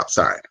people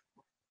outside,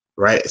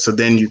 right? So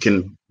then you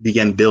can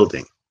begin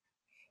building.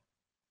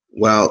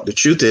 Well, the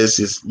truth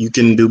is you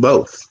can do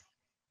both,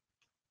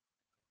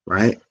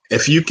 right?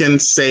 If you can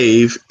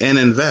save and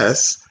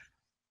invest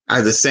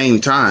at the same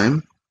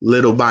time,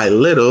 little by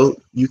little,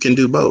 you can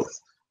do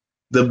both.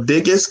 The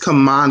biggest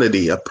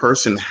commodity a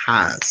person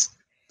has,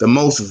 the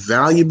most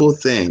valuable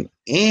thing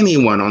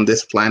anyone on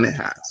this planet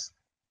has,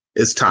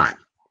 is time.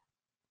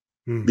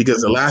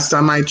 Because the last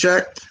time I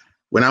checked,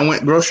 when I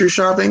went grocery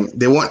shopping,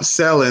 they weren't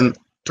selling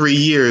 3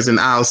 years in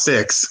aisle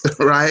 6,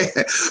 right?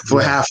 For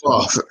half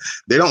off.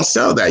 They don't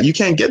sell that. You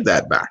can't get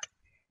that back.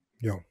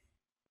 Yeah.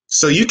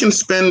 So you can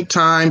spend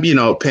time,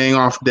 paying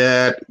off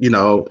debt,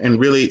 and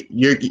really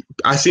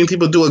I've seen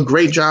people do a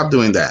great job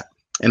doing that.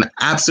 And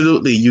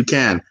absolutely you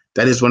can.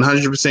 That is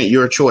 100%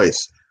 your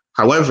choice.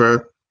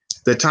 However,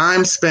 the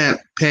time spent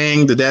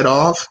paying the debt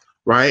off,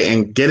 right,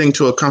 and getting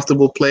to a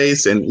comfortable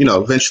place and,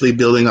 eventually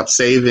building up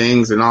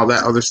savings and all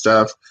that other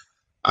stuff,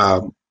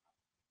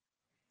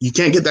 you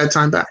can't get that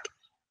time back.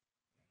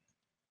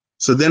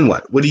 So then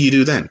what? What do you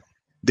do then?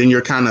 Then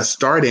you're kind of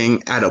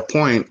starting at a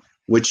point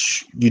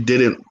which you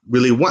didn't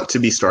really want to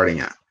be starting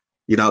at.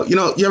 You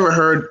ever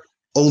heard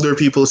older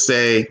people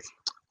say,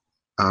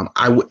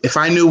 if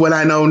I knew what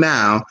I know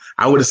now,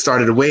 I would have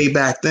started way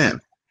back then.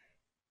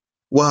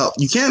 Well,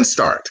 you can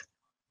start.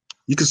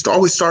 You can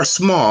always start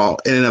small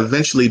and then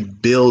eventually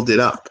build it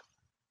up,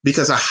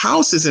 because a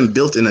house isn't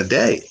built in a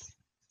day.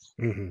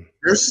 Mm-hmm.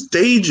 There's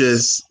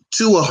stages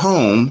to a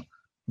home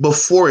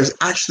before it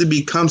actually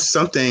becomes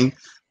something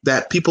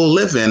that people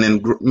live in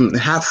and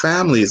have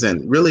families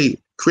and really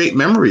create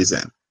memories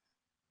in.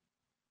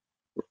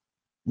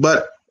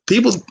 But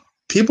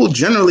people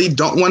generally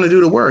don't want to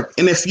do the work.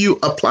 And if you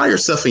apply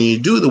yourself and you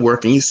do the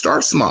work and you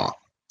start small,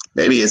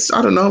 maybe it's,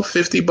 I don't know,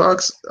 $50,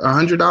 $100,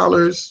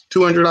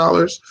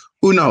 $200.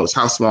 Who knows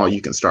how small you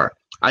can start?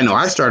 I know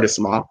I started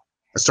small.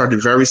 I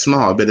started very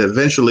small, but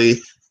eventually,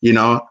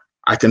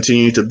 I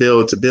continue to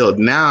build.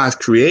 Now I've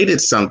created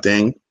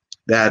something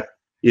that,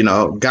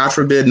 God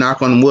forbid,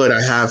 knock on wood,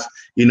 I have,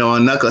 a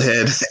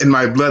knucklehead in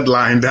my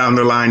bloodline down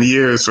the line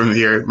years from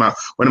here.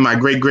 One of my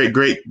great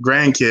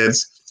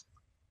grandkids,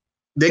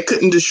 they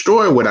couldn't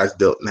destroy what I've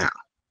built now.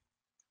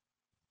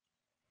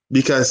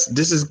 Because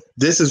this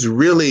is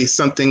really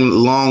something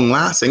long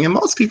lasting. And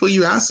most people,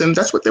 you ask them,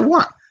 that's what they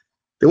want.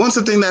 They want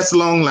something that's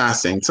long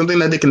lasting, something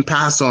that they can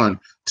pass on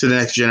to the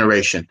next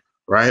generation,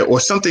 right? Or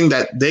something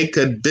that they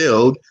could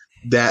build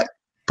that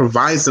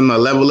provides them a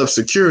level of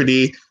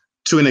security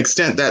to an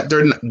extent that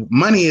their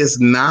money is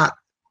not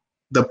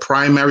the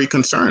primary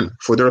concern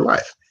for their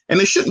life. And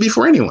it shouldn't be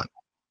for anyone.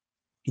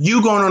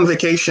 You going on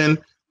vacation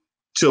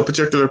to a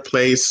particular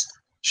place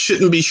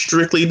shouldn't be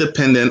strictly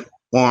dependent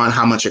on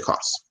how much it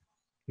costs.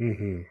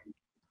 Mm-hmm.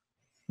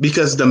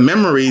 Because the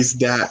memories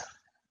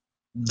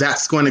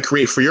that's going to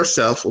create for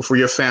yourself or for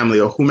your family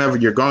or whomever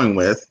you're going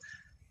with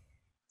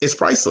is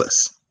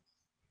priceless.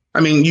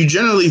 I mean, you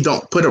generally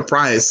don't put a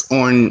price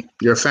on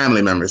your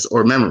family members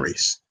or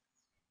memories.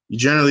 You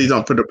generally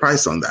don't put a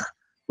price on that,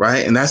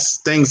 right? And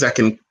that's things that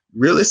can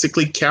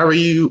realistically carry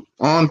you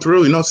on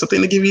through,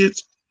 something to give you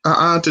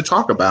to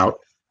talk about.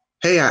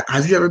 Hey,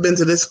 have you ever been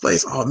to this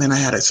place? Oh man, I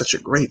had such a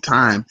great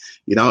time,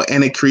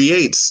 and it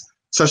creates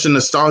such a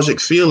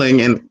nostalgic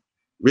feeling. And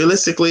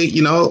realistically,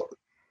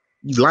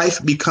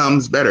 life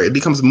becomes better. It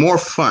becomes more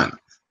fun.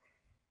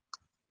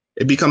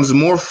 It becomes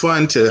more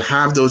fun to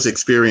have those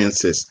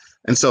experiences.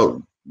 And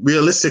so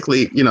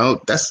realistically,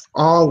 that's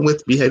all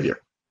with behavior.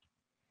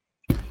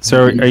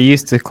 So are you,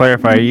 to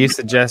clarify, are you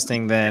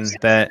suggesting then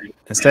that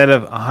instead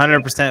of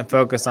 100%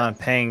 focus on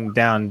paying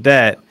down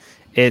debt,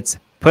 it's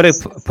put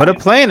a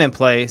plan in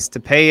place to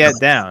pay it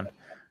down,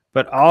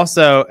 but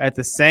also at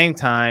the same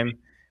time,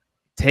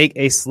 take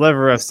a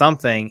sliver of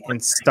something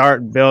and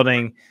start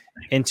building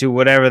into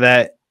whatever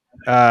that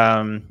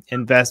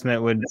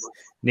investment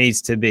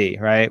needs to be,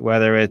 right?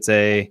 Whether it's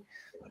a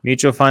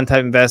mutual fund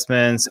type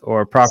investments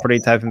or property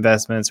type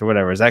investments or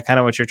whatever. Is that kind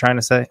of what you're trying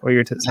to say? What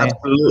you're saying?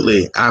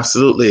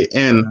 Absolutely.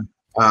 And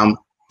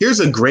here's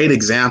a great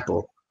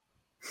example.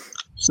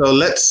 So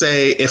let's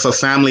say if a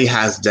family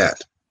has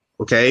debt,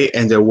 okay,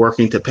 and they're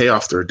working to pay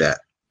off their debt.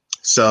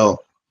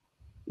 So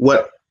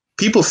what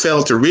people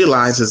fail to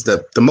realize is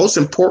that the most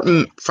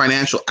important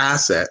financial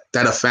asset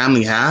that a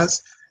family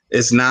has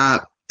is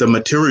not the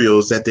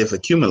materials that they've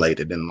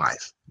accumulated in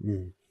life.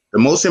 The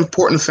most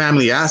important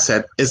family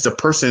asset is the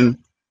person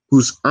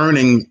who's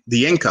earning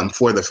the income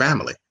for the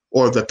family,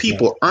 or the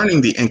people earning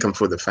the income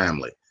for the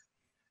family.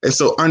 And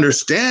so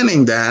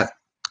understanding that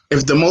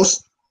if the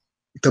most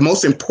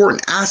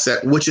important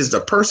asset, which is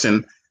the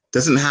person,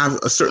 doesn't have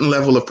a certain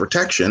level of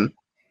protection,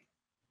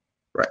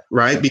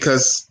 right?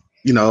 Because,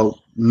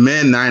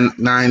 men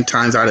nine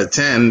times out of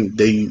 10,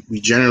 we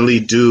generally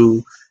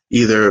do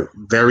either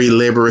very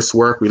laborious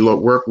work, we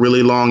work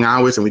really long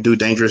hours, and we do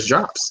dangerous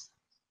jobs.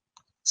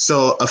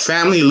 So a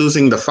family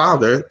losing the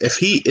father, if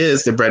he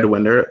is the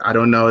breadwinner, I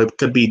don't know, it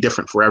could be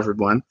different for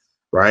everyone,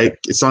 right?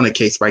 It's on a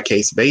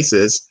case-by-case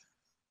basis.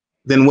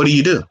 Then what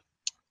do?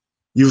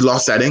 You've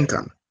lost that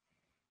income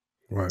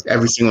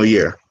every single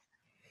year.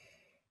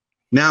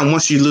 Now,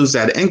 once you lose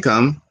that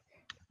income,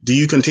 do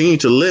you continue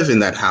to live in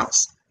that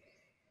house?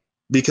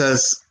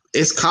 Because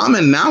it's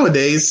common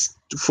nowadays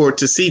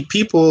to see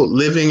people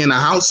living in a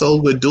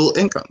household with dual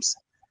incomes.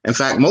 In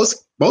fact,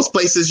 most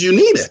places you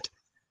need it.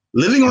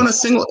 Living on a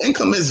single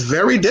income is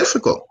very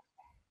difficult.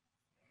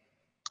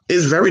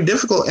 It's very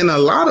difficult in a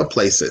lot of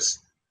places,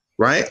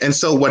 right? And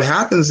so what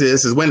happens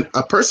is when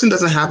a person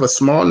doesn't have a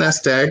small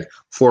nest egg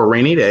for a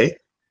rainy day,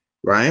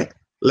 right?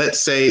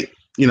 Let's say,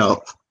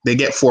 they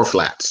get 4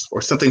 flats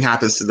or something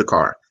happens to the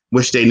car,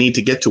 which they need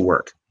to get to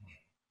work.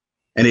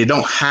 And they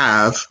don't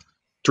have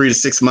 3 to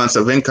 6 months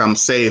of income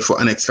saved for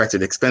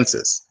unexpected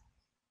expenses.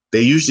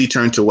 They usually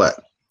turn to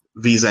what?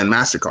 Visa and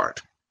MasterCard.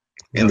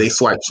 And they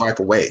swipe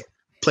away,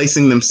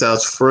 placing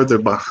themselves further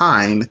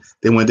behind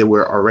than when they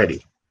were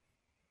already.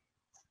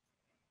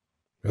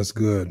 That's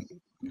good.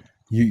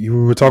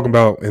 You were talking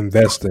about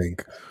investing.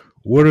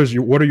 What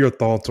are your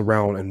thoughts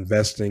around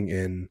investing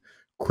in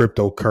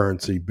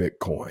cryptocurrency,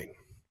 Bitcoin?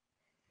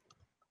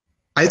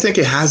 I think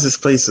it has its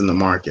place in the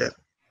market,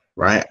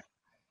 right?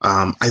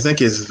 I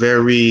think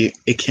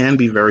it can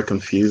be very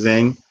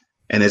confusing,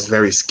 and it's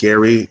very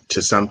scary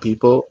to some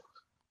people.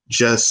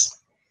 Just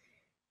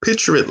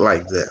picture it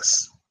like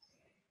this.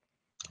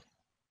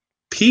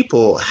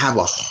 People have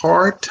a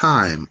hard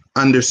time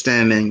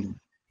understanding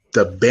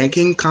the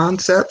banking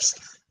concepts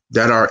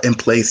that are in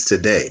place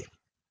today.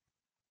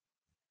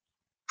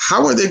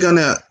 How are they going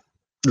to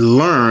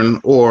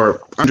learn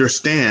or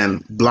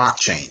understand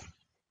blockchain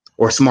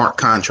or smart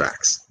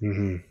contracts?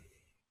 Mm-hmm.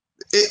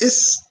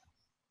 It's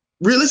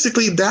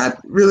realistically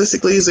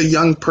is a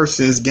young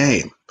person's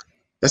game.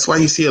 That's why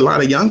you see a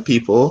lot of young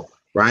people,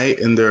 right,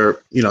 in their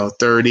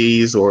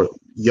 30s or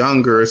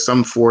younger,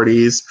 some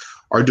 40s,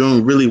 are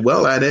doing really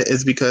well at it,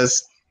 is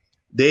because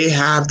they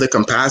have the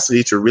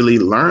capacity to really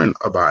learn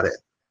about it.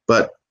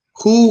 But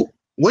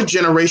what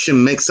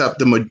generation makes up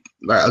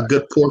a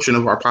good portion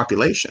of our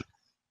population?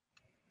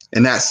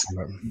 And that's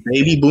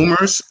baby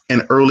boomers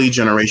and early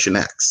Generation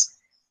X.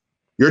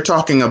 You're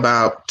talking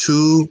about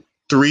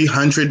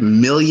 200-300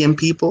 million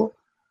people.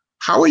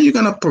 How are you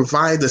going to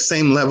provide the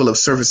same level of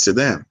service to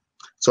them?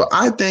 So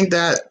I think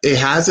that it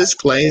has its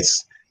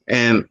place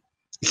and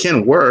it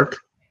can work.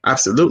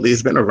 Absolutely.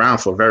 It's been around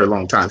for a very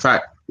long time. In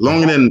fact,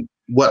 longer than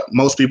what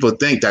most people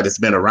think that it's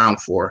been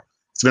around for.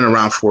 It's been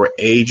around for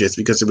ages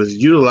because it was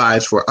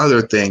utilized for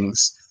other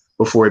things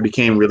before it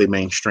became really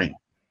mainstream.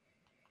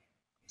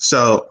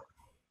 So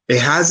it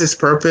has its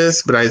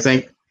purpose, but I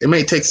think it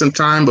may take some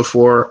time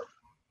before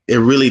it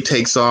really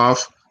takes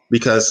off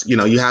because,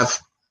 you have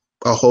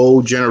a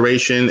whole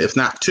generation, if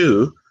not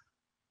two,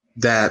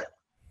 that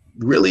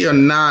really are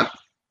not,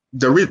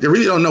 they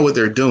really don't know what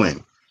they're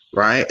doing,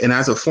 right? And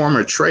as a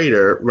former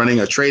trader running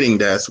a trading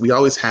desk, we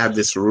always have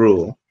this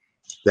rule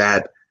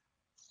that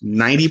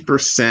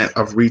 90%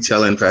 of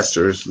retail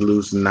investors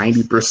lose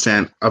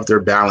 90% of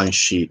their balance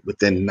sheet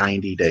within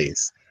 90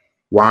 days.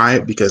 Why?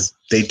 Because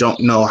they don't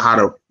know how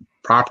to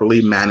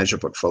properly manage a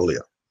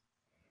portfolio.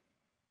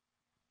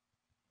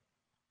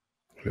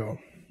 Yeah.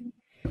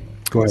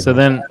 Go ahead. So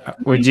then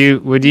would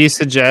you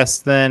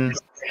suggest then,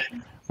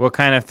 what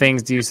kind of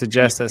things do you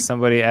suggest that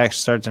somebody actually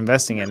starts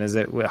investing in? Is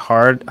it with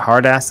hard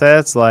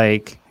assets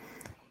like,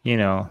 you're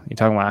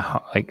talking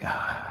about like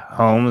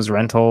homes,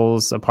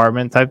 rentals,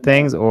 apartment type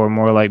things, or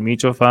more like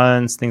mutual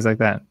funds, things like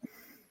that?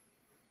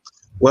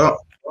 Well,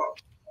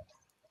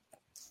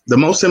 the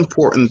most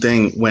important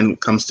thing when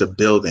it comes to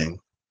building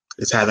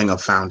is having a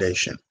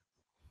foundation.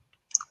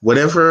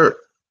 Whatever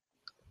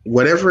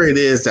it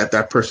is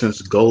that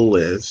person's goal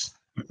is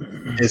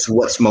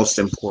what's most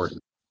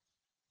important.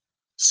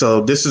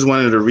 So this is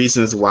one of the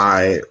reasons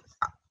why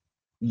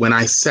when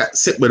I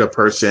sit with a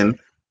person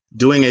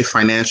doing a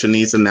financial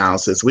needs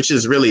analysis, which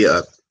is really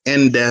a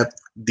in-depth,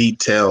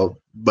 detailed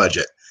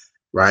budget,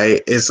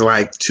 right? It's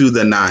like to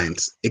the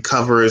nines. It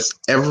covers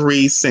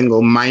every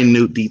single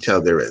minute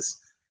detail there is,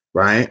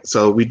 right?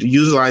 So we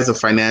utilize a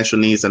financial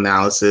needs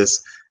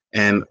analysis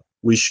and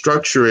we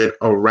structure it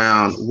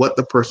around what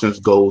the person's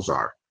goals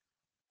are.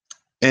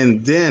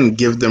 and then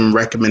give them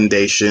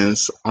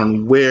recommendations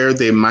on where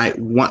they might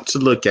want to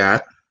look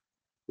at,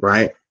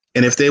 right?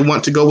 And if they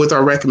want to go with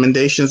our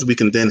recommendations, we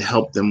can then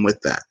help them with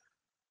that.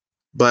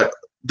 But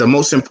the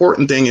most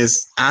important thing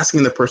is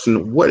asking the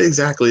person, what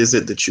exactly is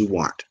it that you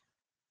want?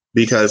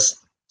 Because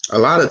a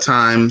lot of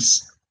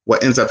times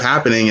what ends up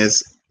happening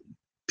is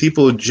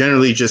people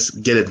generally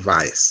just get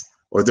advice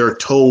or they're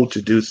told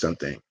to do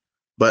something.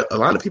 But a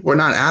lot of people are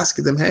not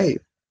asking them, hey,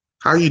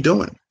 how are you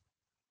doing?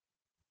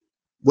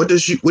 What do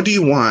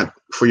you want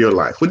for your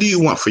life? What do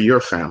you want for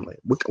your family?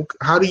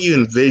 How do you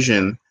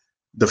envision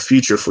the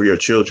future for your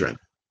children?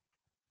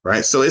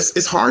 Right. So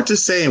it's hard to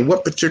say in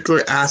what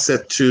particular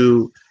asset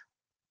to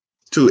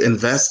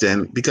invest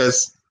in,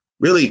 because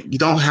really you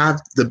don't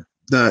have the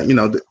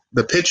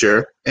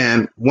picture,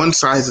 and one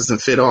size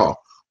doesn't fit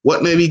all.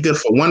 What may be good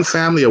for one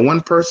family or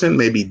one person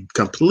may be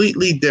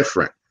completely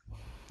different,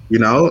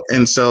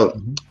 and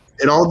so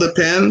it all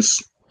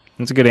depends.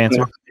 That's a good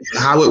answer.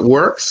 How it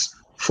works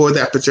for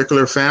that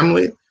particular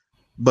family.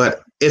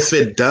 But if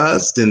it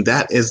does, then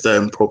that is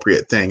the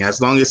appropriate thing,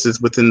 as long as it's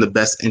within the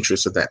best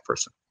interest of that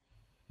person.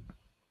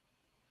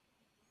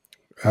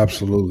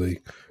 Absolutely.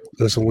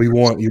 Listen, we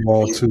want you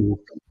all to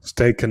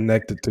stay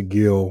connected to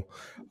Gill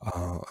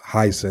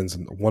Hysons.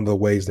 And one of the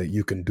ways that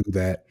you can do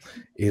that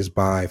is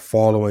by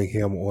following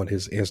him on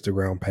his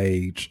Instagram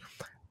page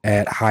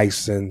at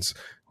Hysons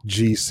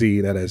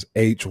GC. That is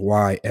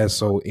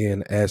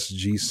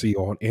HYSONSGC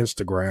on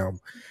Instagram.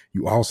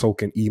 You also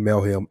can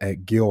email him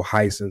at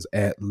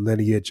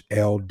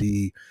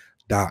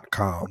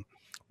gillhysons@lineageld.com.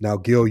 Now,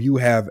 Gill, you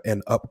have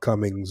an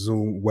upcoming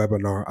Zoom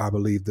webinar, I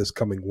believe, this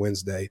coming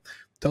Wednesday.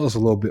 Tell us a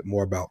little bit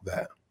more about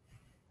that.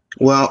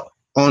 Well,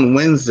 on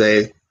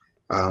Wednesday,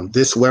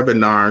 this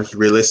webinar is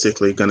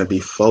realistically going to be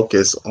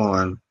focused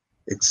on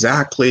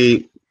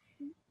exactly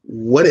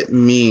what it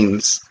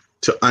means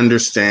to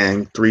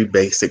understand 3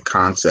 basic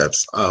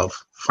concepts of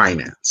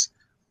finance.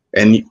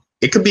 And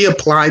it could be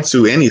applied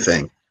to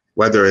anything,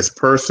 whether it's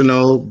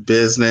personal,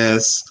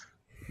 business,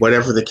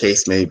 whatever the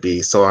case may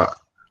be. So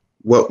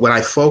what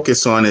I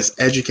focus on is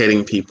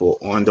educating people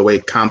on the way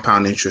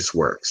compound interest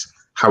works,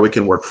 how it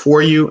can work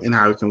for you and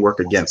how it can work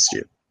against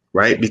you,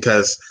 right?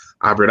 Because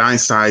Albert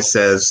Einstein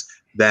says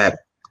that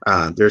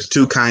there's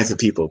 2 kinds of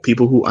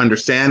people who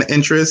understand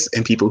interest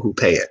and people who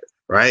pay it,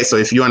 right? So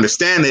if you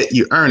understand it,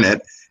 you earn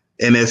it.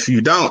 And if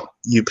you don't,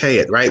 you pay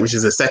it, right? Which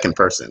is the second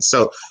person.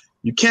 So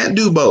you can't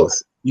do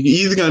both. You're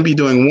either going to be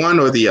doing one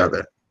or the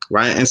other,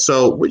 right? And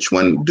so which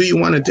one do you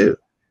want to do,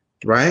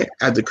 right?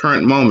 At the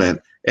current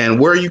moment,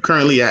 and where are you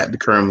currently at the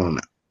current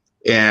moment?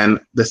 And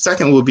the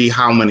second will be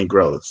how money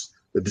grows,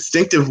 the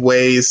distinctive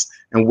ways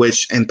in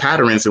which and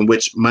patterns in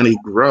which money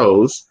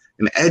grows,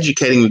 and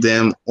educating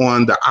them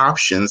on the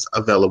options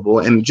available.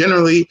 And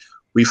generally,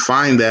 we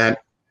find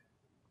that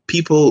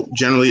people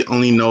generally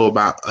only know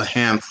about a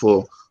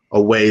handful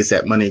of ways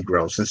that money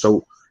grows. And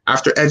so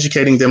after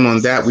educating them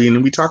on that,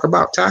 we talk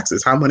about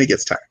taxes, how money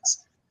gets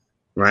taxed,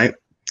 right?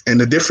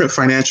 And the different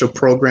financial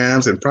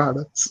programs and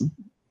products,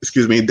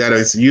 that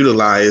is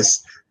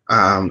utilized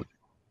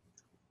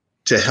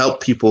to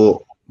help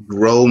people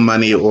grow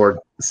money,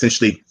 or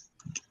essentially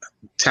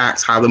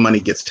tax, how the money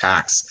gets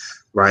taxed,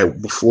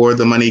 right? Before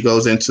the money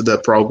goes into the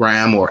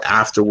program or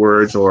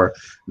afterwards, or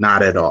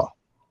not at all.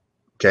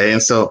 Okay.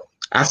 And so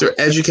after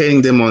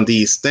educating them on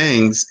these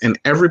things and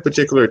every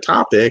particular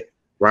topic,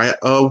 right,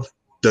 of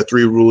the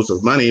 3 rules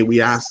of money,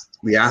 we ask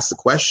the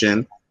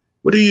question,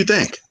 what do you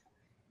think?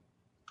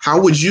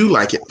 How would you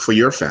like it for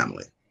your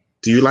family?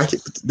 Do you like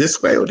it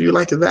this way or do you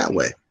like it that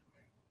way?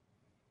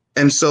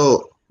 And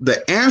so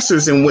the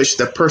answers in which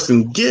the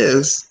person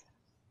gives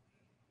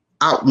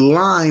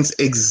outlines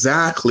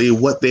exactly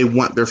what they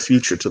want their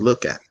future to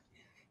look at.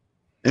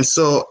 And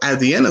so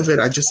at the end of it,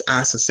 I just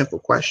ask a simple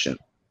question.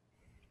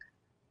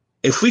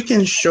 If we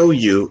can show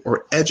you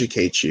or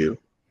educate you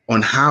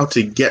on how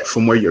to get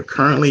from where you're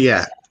currently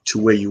at to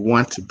where you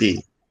want to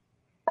be,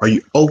 are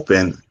you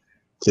open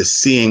to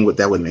seeing what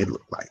that would may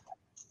look like?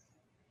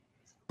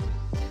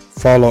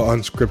 Follow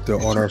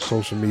Unscripted on our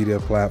social media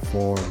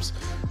platforms,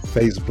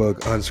 Facebook,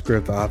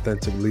 Unscripted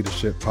Authentic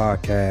Leadership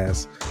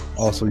Podcast.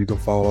 Also, you can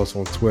follow us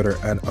on Twitter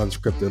at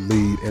Unscripted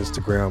Lead,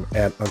 Instagram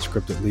at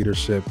Unscripted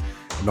Leadership.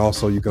 And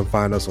also you can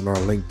find us on our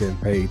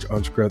LinkedIn page,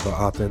 Unscripted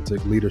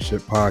Authentic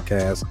Leadership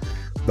Podcast.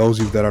 Those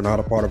of you that are not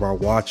a part of our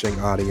watching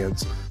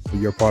audience, but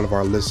you're part of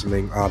our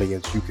listening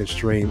audience, you can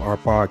stream our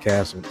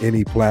podcast on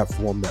any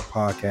platform that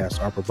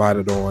podcasts are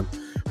provided on,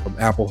 from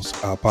Apple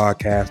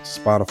Podcasts,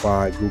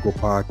 Spotify, Google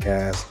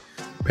Podcasts,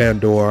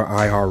 Pandora,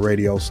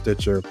 iHeartRadio,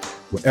 Stitcher.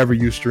 Wherever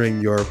you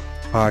stream your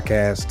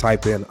podcast,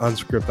 type in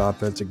Unscripted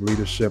Authentic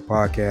Leadership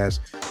Podcast.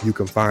 You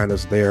can find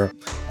us there.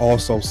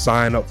 Also,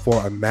 sign up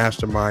for a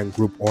mastermind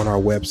group on our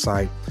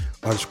website,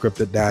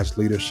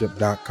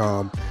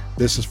 unscripted-leadership.com.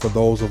 This is for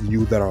those of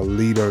you that are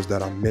leaders,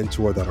 that are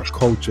mentors, that are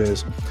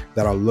coaches,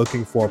 that are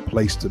looking for a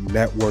place to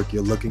network.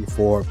 You're looking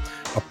for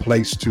a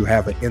place to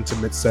have an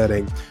intimate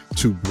setting,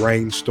 to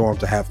brainstorm,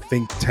 to have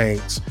think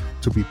tanks,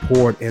 to be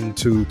poured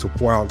into, to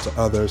pour out to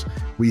others,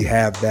 we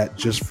have that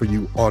just for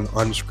you on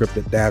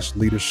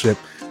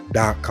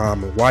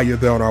unscripted-leadership.com. And while you're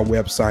there on our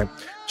website,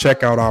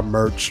 check out our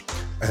merch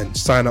and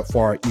sign up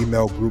for our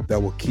email group that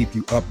will keep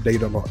you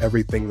updated on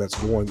everything that's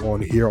going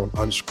on here on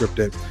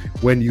Unscripted.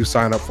 When you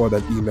sign up for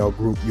that email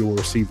group, you will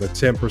receive a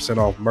 10%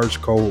 off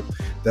merch code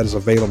that is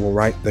available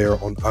right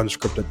there on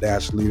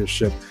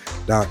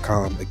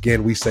unscripted-leadership.com.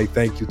 Again, we say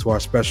thank you to our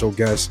special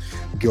guest,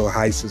 Gil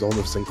Hysons, on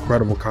this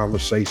incredible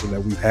conversation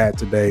that we've had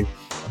today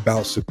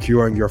about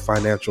securing your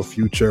financial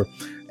future.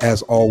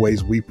 As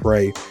always, we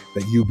pray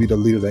that you be the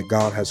leader that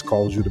God has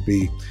called you to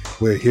be.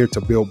 We're here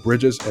to build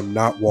bridges and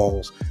not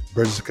walls.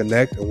 Bridges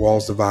connect and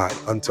walls divide.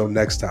 Until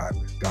next time,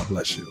 God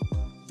bless you.